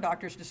 a lot of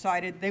doctors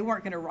decided they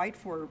weren't going to write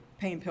for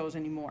pain pills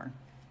anymore.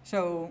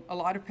 So a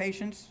lot of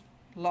patients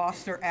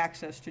lost their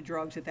access to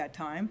drugs at that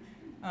time.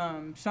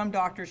 Some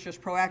doctors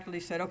just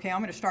proactively said, okay,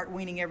 I'm going to start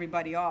weaning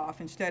everybody off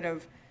instead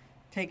of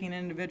taking an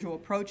individual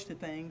approach to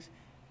things.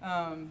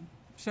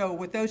 So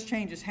with those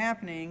changes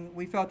happening,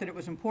 we felt that it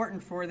was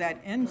important for the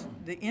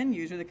end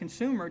user, the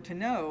consumer, to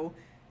know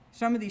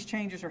some of these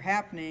changes are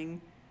happening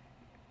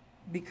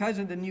because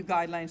of the new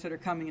guidelines that are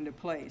coming into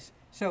place.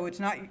 So it's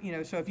not,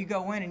 so if you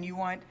go in and you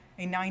want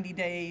a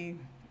 90-day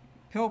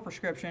pill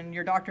prescription,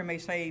 your doctor may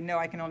say, no,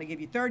 I can only give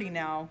you 30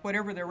 now,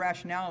 whatever their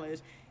rationale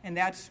is, and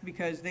that's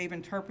because they've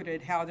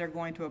interpreted how they're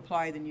going to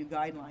apply the new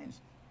guidelines.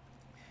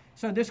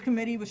 So this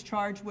committee was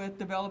charged with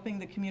developing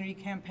the community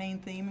campaign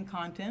theme and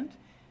content.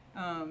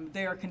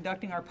 They are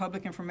conducting our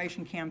public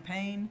information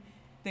campaign.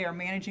 They are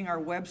managing our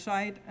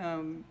website.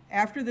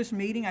 After this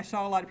meeting, I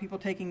saw a lot of people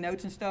taking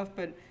notes and stuff,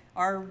 but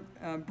our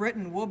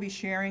Britton will be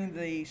sharing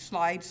the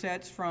slide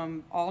sets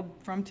from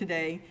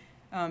today,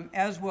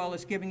 as well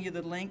as giving you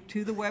the link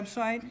to the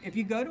website. If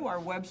you go to our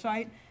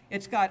website,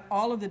 it's got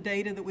all of the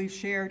data that we've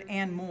shared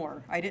and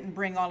more. I didn't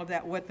bring all of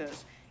that with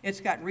us. It's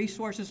got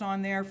resources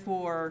on there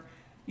for,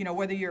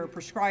 whether you're a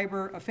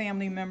prescriber, a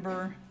family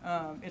member.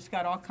 It's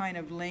got all kind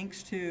of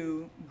links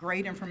to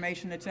great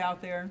information that's out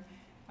there.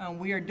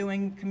 We are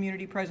doing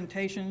community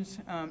presentations.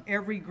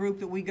 Every group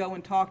that we go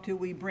and talk to,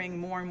 we bring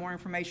more and more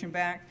information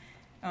back.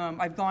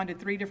 I've gone to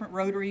 3 different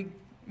Rotary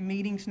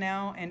meetings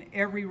now, and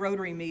every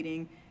Rotary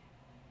meeting,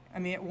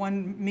 at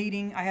one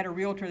meeting, I had a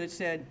realtor that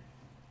said,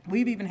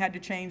 we've even had to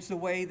change the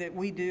way that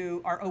we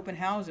do our open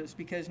houses,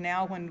 because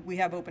now when we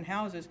have open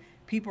houses,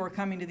 people are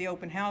coming to the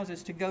open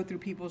houses to go through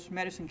people's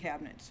medicine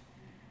cabinets.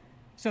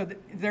 So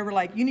they were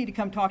like, you need to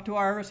come talk to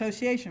our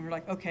association. We're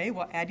like, okay,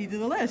 well, add you to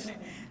the list.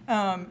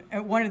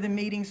 At one of the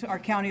meetings, our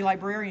county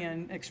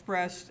librarian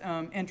expressed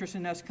interest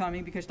in us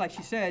coming because, like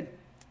she said,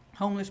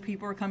 homeless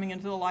people are coming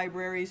into the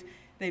libraries.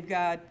 They've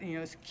got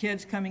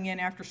kids coming in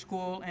after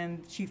school,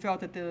 and she felt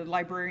that the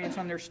librarians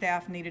on their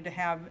staff needed to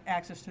have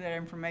access to that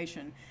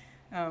information.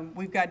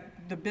 We've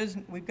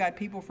got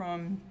people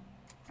from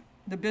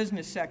the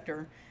business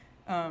sector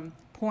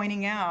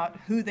pointing out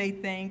who they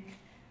think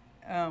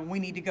we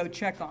need to go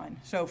check on.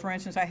 So, for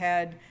instance, I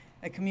had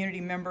a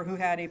community member who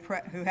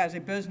has a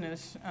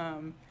business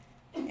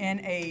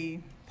in a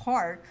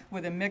park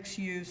with a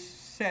mixed-use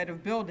set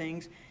of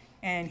buildings,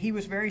 and he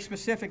was very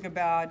specific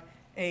about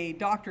a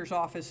doctor's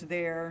office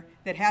there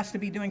that has to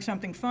be doing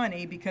something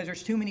funny because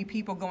there's too many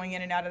people going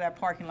in and out of that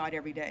parking lot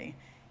every day.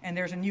 And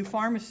there's a new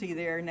pharmacy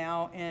there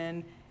now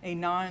in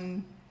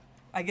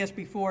I guess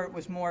before it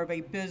was more of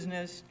a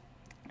business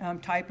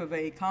type of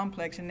a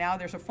complex, and now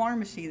there's a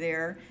pharmacy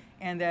there,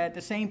 and that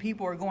the same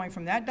people are going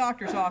from that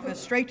doctor's office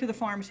straight to the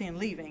pharmacy and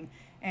leaving,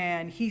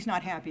 and he's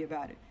not happy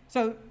about it.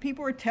 So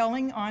people are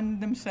telling on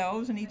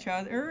themselves and each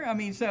other.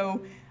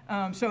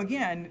 So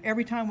again,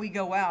 every time we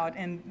go out,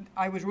 and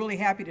I was really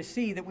happy to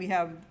see that we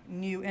have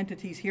new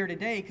entities here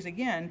today, because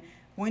again,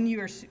 when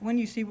you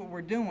see what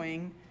we're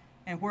doing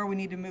and where we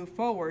need to move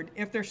forward,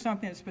 if there's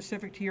something that's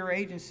specific to your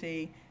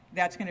agency,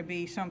 that's going to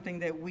be something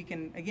that we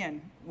can,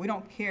 again, we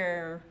don't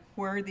care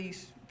where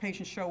these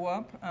patients show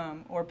up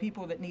or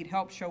people that need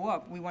help show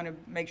up. We want to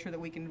make sure that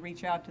we can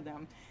reach out to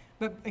them.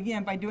 But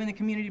again, by doing the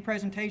community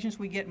presentations,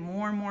 we get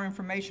more and more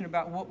information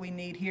about what we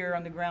need here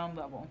on the ground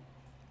level.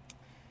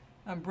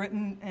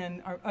 Britton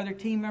and our other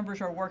team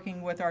members are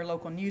working with our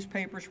local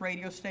newspapers,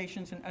 radio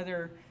stations, and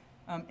other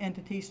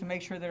entities to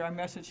make sure that our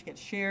message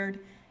gets shared.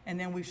 And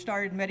then we've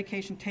started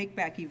medication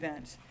take-back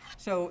events.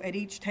 So at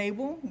each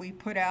table, we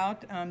put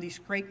out these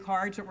great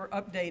cards that were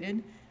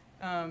updated.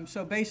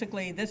 So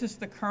basically, this is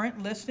the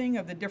current listing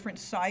of the different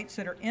sites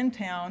that are in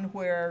town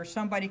where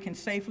somebody can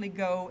safely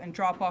go and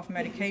drop off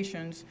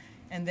medications,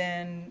 and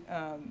then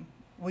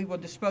we will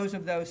dispose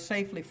of those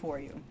safely for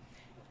you.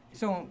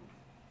 So,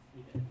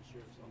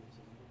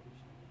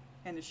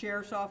 and the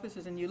sheriff's office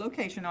is a new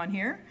location on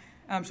here.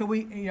 So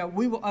we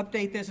will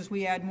update this as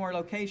we add more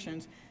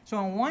locations. So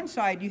on one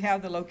side, you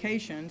have the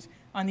locations.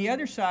 On the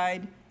other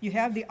side, you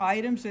have the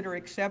items that are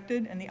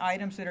accepted and the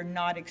items that are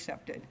not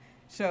accepted.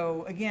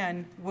 So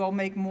again, we'll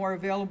make more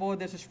available.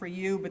 This is for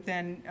you, but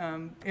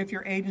then if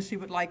your agency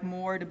would like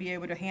more to be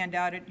able to hand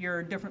out at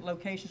your different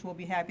locations, we'll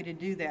be happy to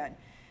do that.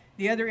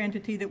 The other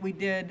entity that we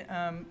did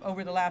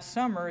over the last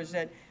summer is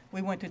that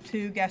we went to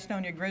 2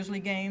 Gastonia Grizzly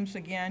games.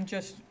 Again,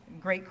 just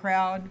great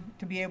crowd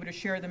to be able to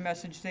share the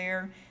message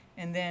there.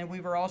 And then we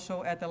were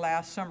also at the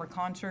last summer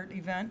concert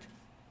event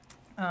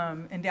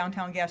in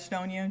downtown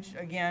Gastonia,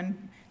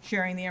 again,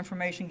 sharing the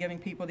information, giving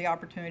people the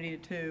opportunity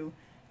to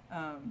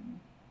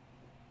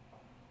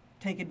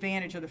take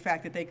advantage of the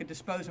fact that they could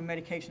dispose of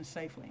medication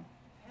safely.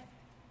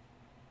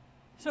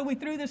 So we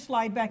threw this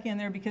slide back in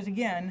there because,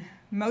 again,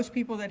 most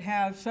people that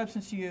have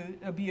substance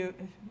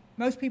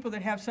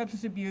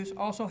abuse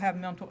also have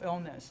mental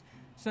illness.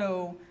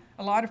 So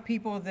a lot of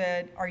people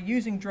that are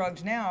using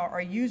drugs now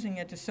are using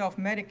it to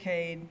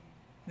self-medicate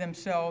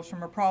themselves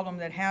from a problem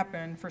that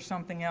happened for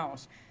something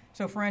else.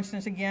 So for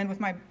instance, again, with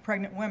my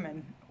pregnant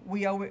women,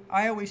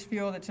 I always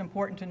feel it's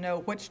important to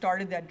know what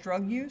started that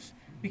drug use,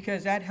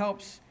 because that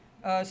helps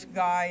us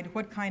guide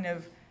what kind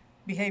of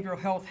behavioral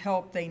health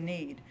help they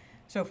need.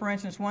 So for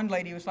instance, one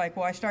lady was like,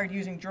 well, I started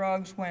using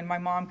drugs when my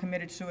mom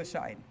committed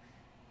suicide.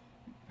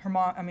 Her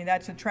mom, I mean,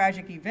 that's a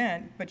tragic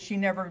event, but she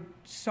never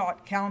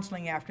sought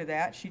counseling after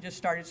that. She just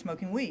started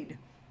smoking weed,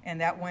 and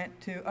that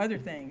went to other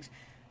things.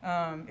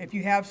 If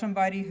you have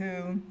somebody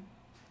who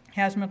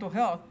has mental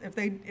health, if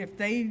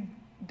they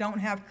don't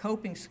have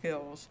coping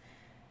skills,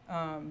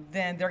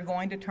 then they're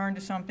going to turn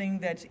to something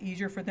that's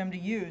easier for them to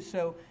use.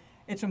 So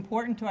it's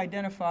important to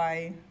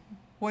identify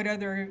what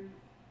other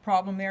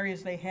problem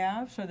areas they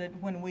have, so that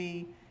when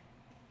we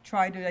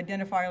try to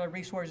identify all the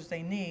resources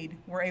they need,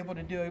 we're able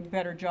to do a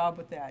better job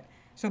with that.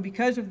 So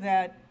because of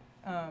that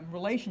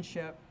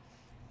relationship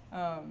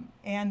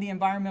and the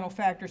environmental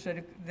factors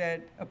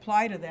that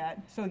apply to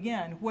that, so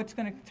again, what's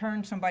going to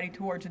turn somebody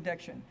towards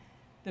addiction?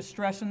 The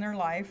stress in their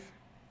life,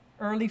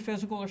 early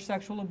physical or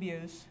sexual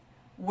abuse,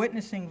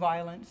 witnessing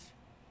violence,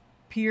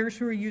 peers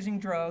who are using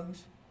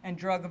drugs, and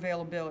drug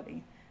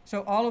availability.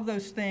 So all of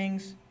those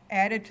things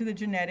added to the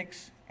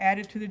genetics,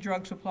 added to the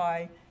drug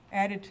supply,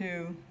 added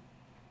to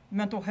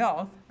mental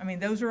health. I mean,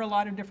 those are a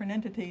lot of different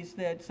entities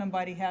that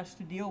somebody has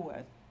to deal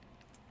with.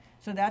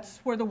 So that's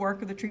where the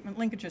work of the Treatment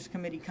Linkages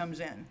Committee comes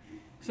in.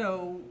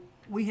 So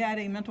we had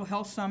a mental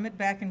health summit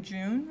back in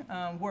June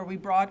where we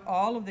brought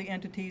all of the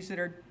entities that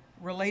are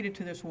related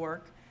to this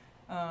work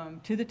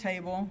to the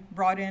table,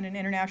 brought in an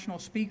international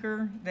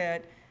speaker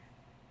that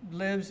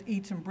lives,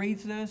 eats, and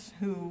breathes this,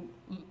 who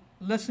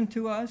listened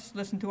to us,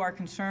 listened to our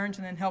concerns,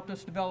 and then helped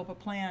us develop a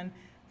plan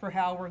for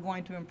how we're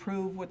going to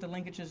improve with the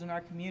linkages in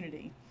our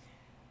community.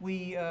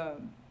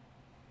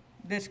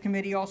 This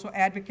committee also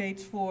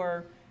advocates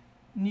for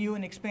new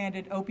and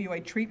expanded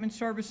opioid treatment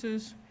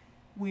services.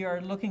 We are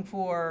looking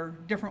for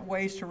different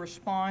ways to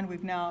respond.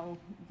 We've now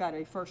got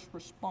a first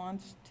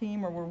response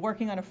team, or we're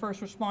working on a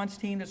first response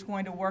team that's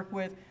going to work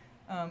with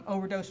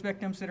overdose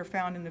victims that are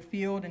found in the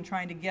field and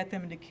trying to get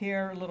them into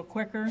care a little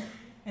quicker.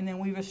 And then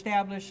we've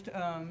established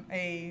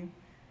a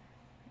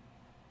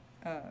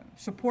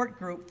support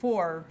group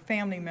for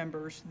family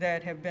members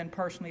that have been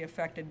personally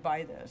affected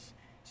by this.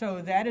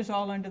 So that is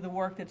all under the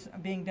work that's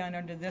being done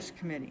under this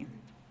committee.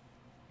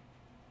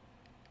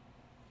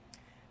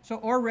 So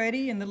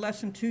already in the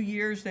less than 2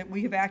 years that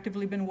we have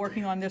actively been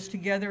working on this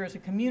together as a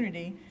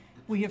community,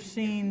 we've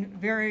seen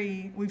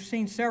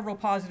several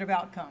positive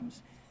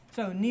outcomes.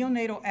 So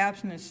neonatal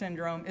abstinence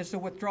syndrome is the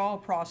withdrawal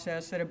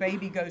process that a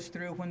baby goes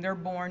through when they're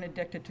born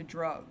addicted to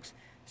drugs.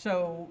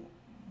 So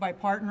by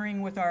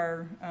partnering with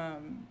our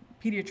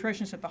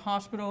pediatricians at the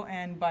hospital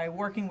and by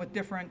working with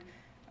different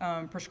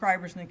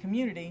prescribers in the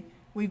community,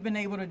 we've been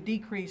able to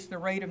decrease the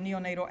rate of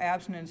neonatal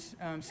abstinence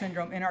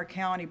syndrome in our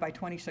county by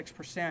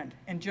 26%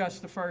 in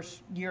just the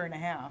first year and a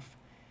half.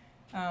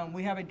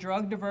 We have a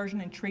drug diversion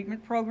and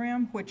treatment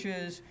program, which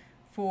is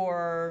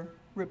for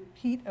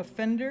repeat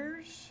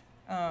offenders.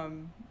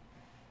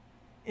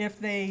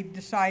 If they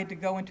decide to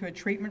go into a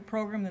treatment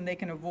program, then they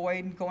can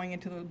avoid going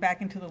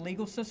back into the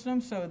legal system.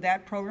 So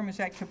that program is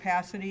at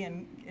capacity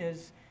and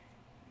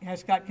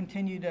has got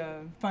continued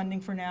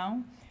funding for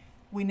now.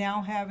 We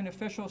now have an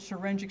official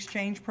syringe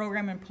exchange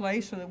program in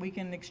place so that we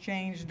can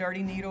exchange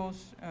dirty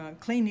needles,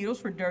 clean needles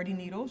for dirty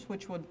needles,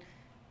 which would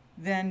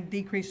then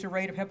decrease the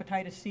rate of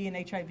hepatitis C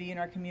and HIV in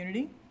our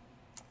community.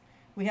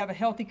 We have a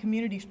Healthy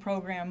Communities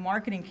Program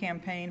marketing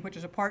campaign, which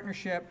is a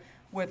partnership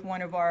with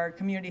one of our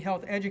community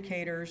health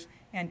educators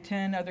and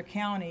 10 other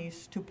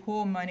counties to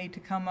pool money to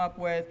come up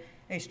with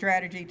a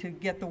strategy to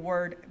get the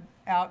word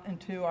out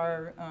into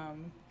our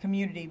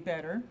community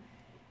better.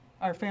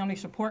 Our family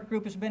support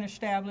group has been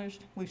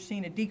established. We've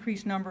seen a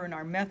decreased number in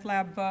our meth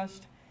lab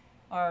bust.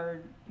 Our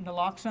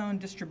naloxone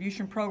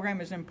distribution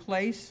program is in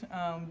place,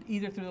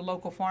 either through the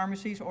local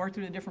pharmacies or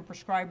through the different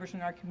prescribers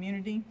in our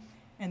community.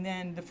 And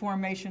then the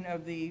formation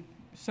of the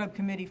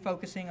subcommittee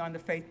focusing on the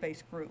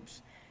faith-based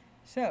groups.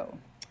 So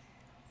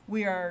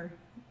we are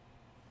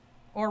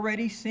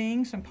already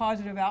seeing some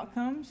positive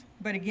outcomes,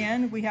 but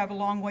again, we have a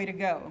long way to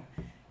go.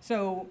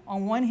 So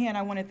on one hand,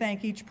 I want to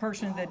thank each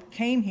person that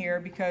came here,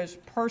 because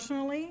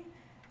personally,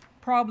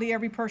 probably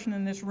every person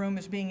in this room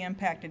is being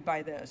impacted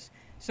by this.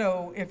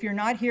 So if you're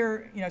not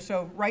here,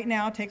 so right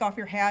now, take off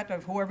your hat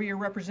of whoever you're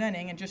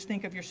representing and just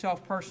think of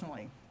yourself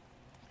personally.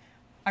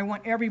 I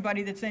want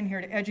everybody that's in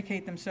here to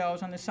educate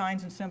themselves on the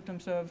signs and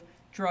symptoms of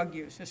drug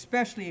use,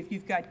 especially if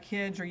you've got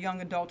kids or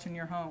young adults in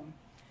your home.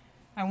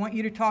 I want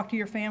you to talk to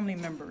your family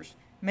members.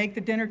 Make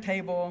the dinner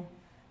table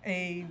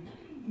a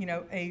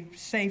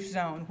safe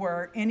zone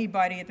where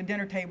anybody at the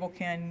dinner table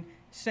can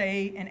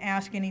say and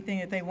ask anything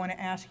that they want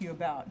to ask you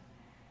about.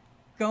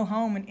 Go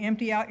home and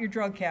empty out your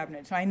drug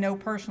cabinets. I know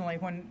personally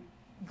when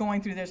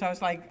going through this, I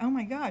was like, oh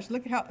my gosh,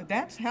 look at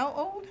that's how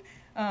old?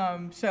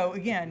 So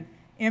again,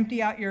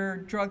 empty out your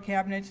drug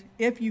cabinets.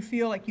 If you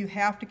feel like you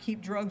have to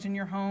keep drugs in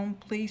your home,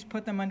 please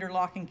put them under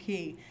lock and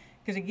key.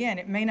 Because again,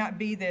 it may not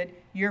be that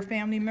your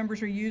family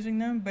members are using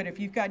them, but if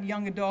you've got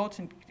young adults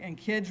and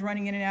kids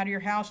running in and out of your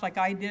house like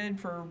I did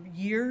for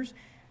years,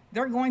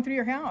 they're going through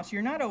your house.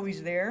 You're not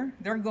always there.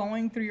 They're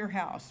going through your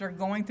house. They're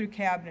going through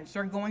cabinets.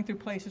 They're going through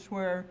places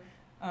where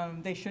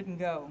they shouldn't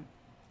go.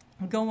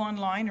 Go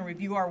online and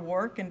review our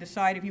work and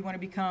decide if you want to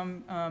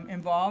become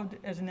involved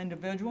as an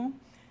individual.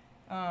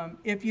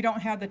 If you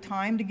don't have the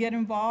time to get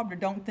involved or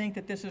don't think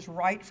that this is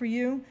right for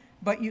you,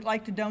 but you'd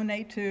like to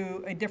donate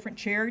to a different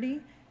charity,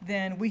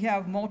 then we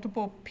have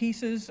multiple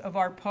pieces of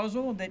our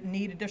puzzle that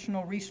need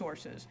additional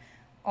resources.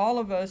 All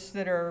of us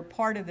that are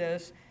part of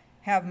this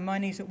have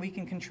monies that we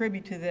can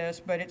contribute to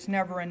this, but it's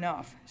never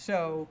enough.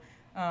 So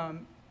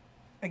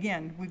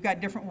again, we've got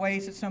different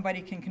ways that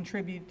somebody can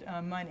contribute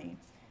money.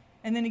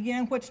 And then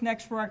again, what's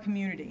next for our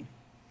community?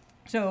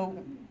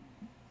 So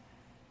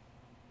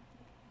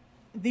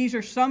these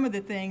are some of the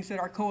things that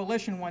our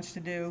coalition wants to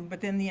do, but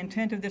then the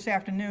intent of this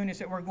afternoon is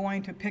that we're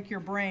going to pick your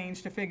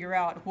brains to figure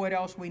out what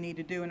else we need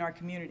to do in our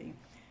community.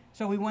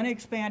 So we want to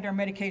expand our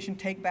medication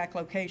take-back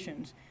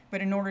locations,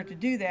 but in order to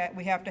do that,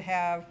 we have to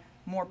have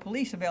more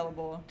police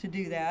available to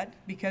do that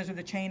because of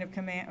the chain of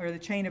command or the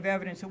chain of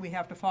evidence that we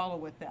have to follow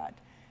with that.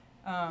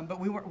 But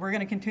we're going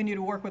to continue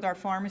to work with our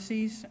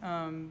pharmacies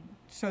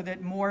so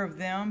that more of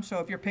them, so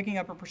if you're picking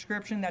up a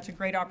prescription, that's a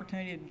great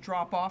opportunity to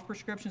drop off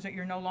prescriptions that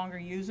you're no longer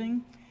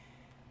using.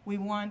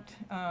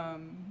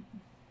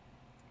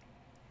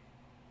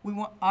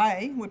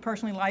 I would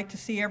personally like to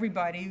see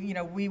everybody,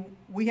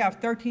 we have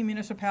 13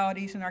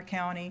 municipalities in our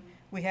county,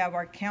 we have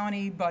our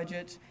county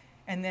budgets,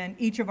 and then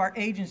each of our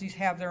agencies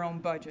have their own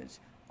budgets.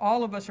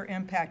 All of us are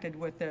impacted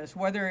with this,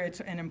 whether it's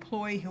an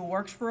employee who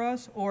works for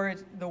us or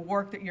it's the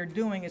work that you're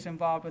doing is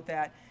involved with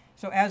that.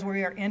 So as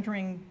we are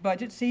entering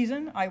budget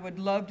season, I would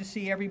love to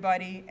see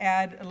everybody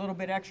add a little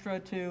bit extra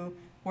to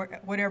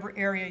whatever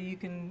area you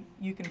can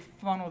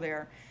funnel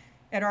there.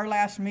 At our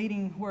last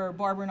meeting where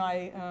Barbara and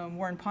I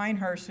were in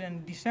Pinehurst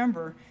in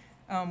December,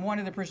 one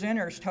of the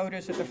presenters told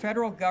us that the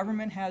federal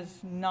government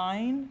has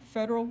 9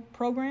 federal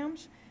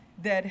programs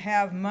that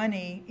have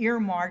money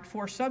earmarked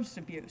for substance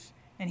abuse.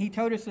 And he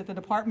told us that the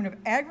Department of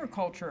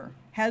Agriculture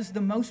has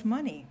the most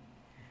money.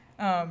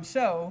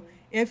 So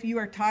if you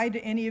are tied to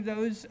any of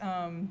those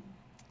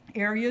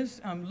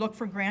areas, look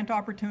for grant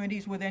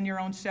opportunities within your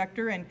own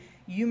sector. And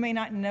you may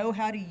not know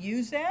how to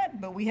use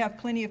that, but we have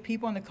plenty of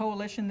people in the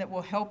coalition that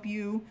will help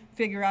you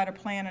figure out a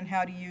plan on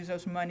how to use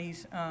those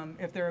monies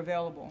if they're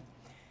available.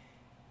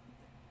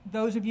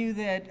 Those of you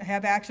that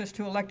have access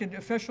to elected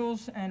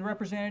officials and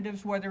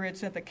representatives, whether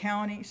it's at the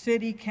county,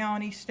 city,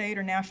 county, state,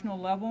 or national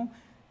level,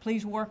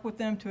 please work with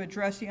them to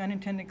address the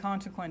unintended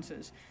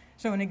consequences.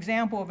 So an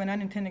example of an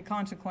unintended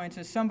consequence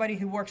is somebody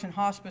who works in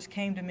hospice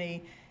came to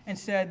me and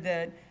said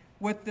that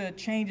with the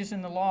changes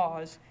in the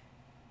laws,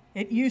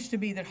 it used to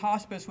be that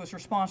hospice was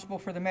responsible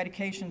for the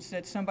medications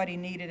that somebody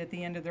needed at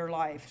the end of their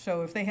life.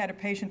 So if they had a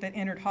patient that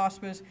entered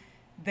hospice,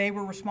 they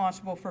were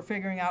responsible for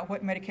figuring out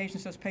what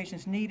medications those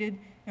patients needed,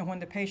 and when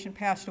the patient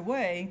passed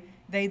away,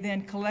 they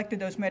then collected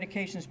those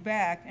medications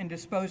back and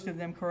disposed of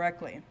them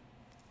correctly.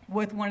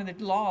 With one of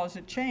the laws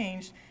that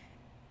changed,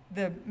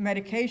 the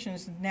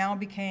medications now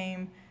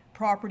became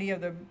property of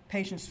the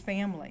patient's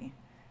family.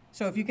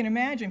 So if you can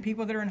imagine,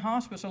 people that are in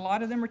hospice, a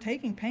lot of them are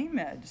taking pain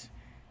meds.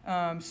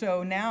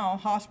 So now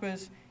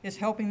hospice is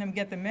helping them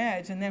get the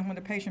meds, and then when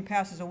the patient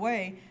passes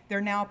away,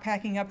 they're now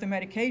packing up the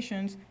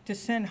medications to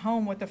send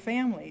home with the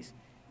families.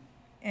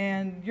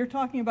 And you're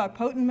talking about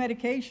potent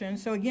medications,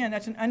 so again,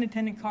 that's an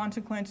unintended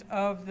consequence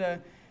of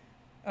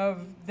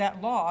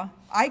that law.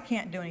 I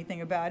can't do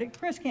anything about it.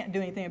 Chris can't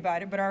do anything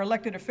about it, but our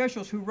elected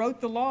officials who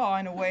wrote the law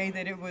in a way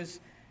that it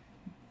was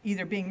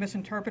either being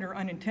misinterpreted or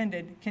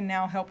unintended can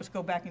now help us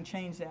go back and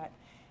change that.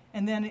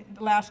 And then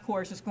the last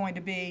course is going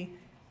to be,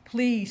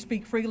 please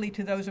speak freely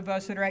to those of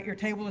us that are at your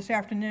table this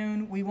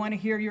afternoon. We want to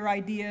hear your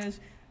ideas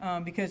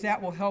because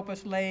that will help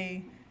us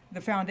lay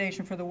the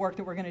foundation for the work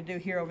that we're going to do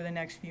here over the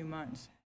next few months.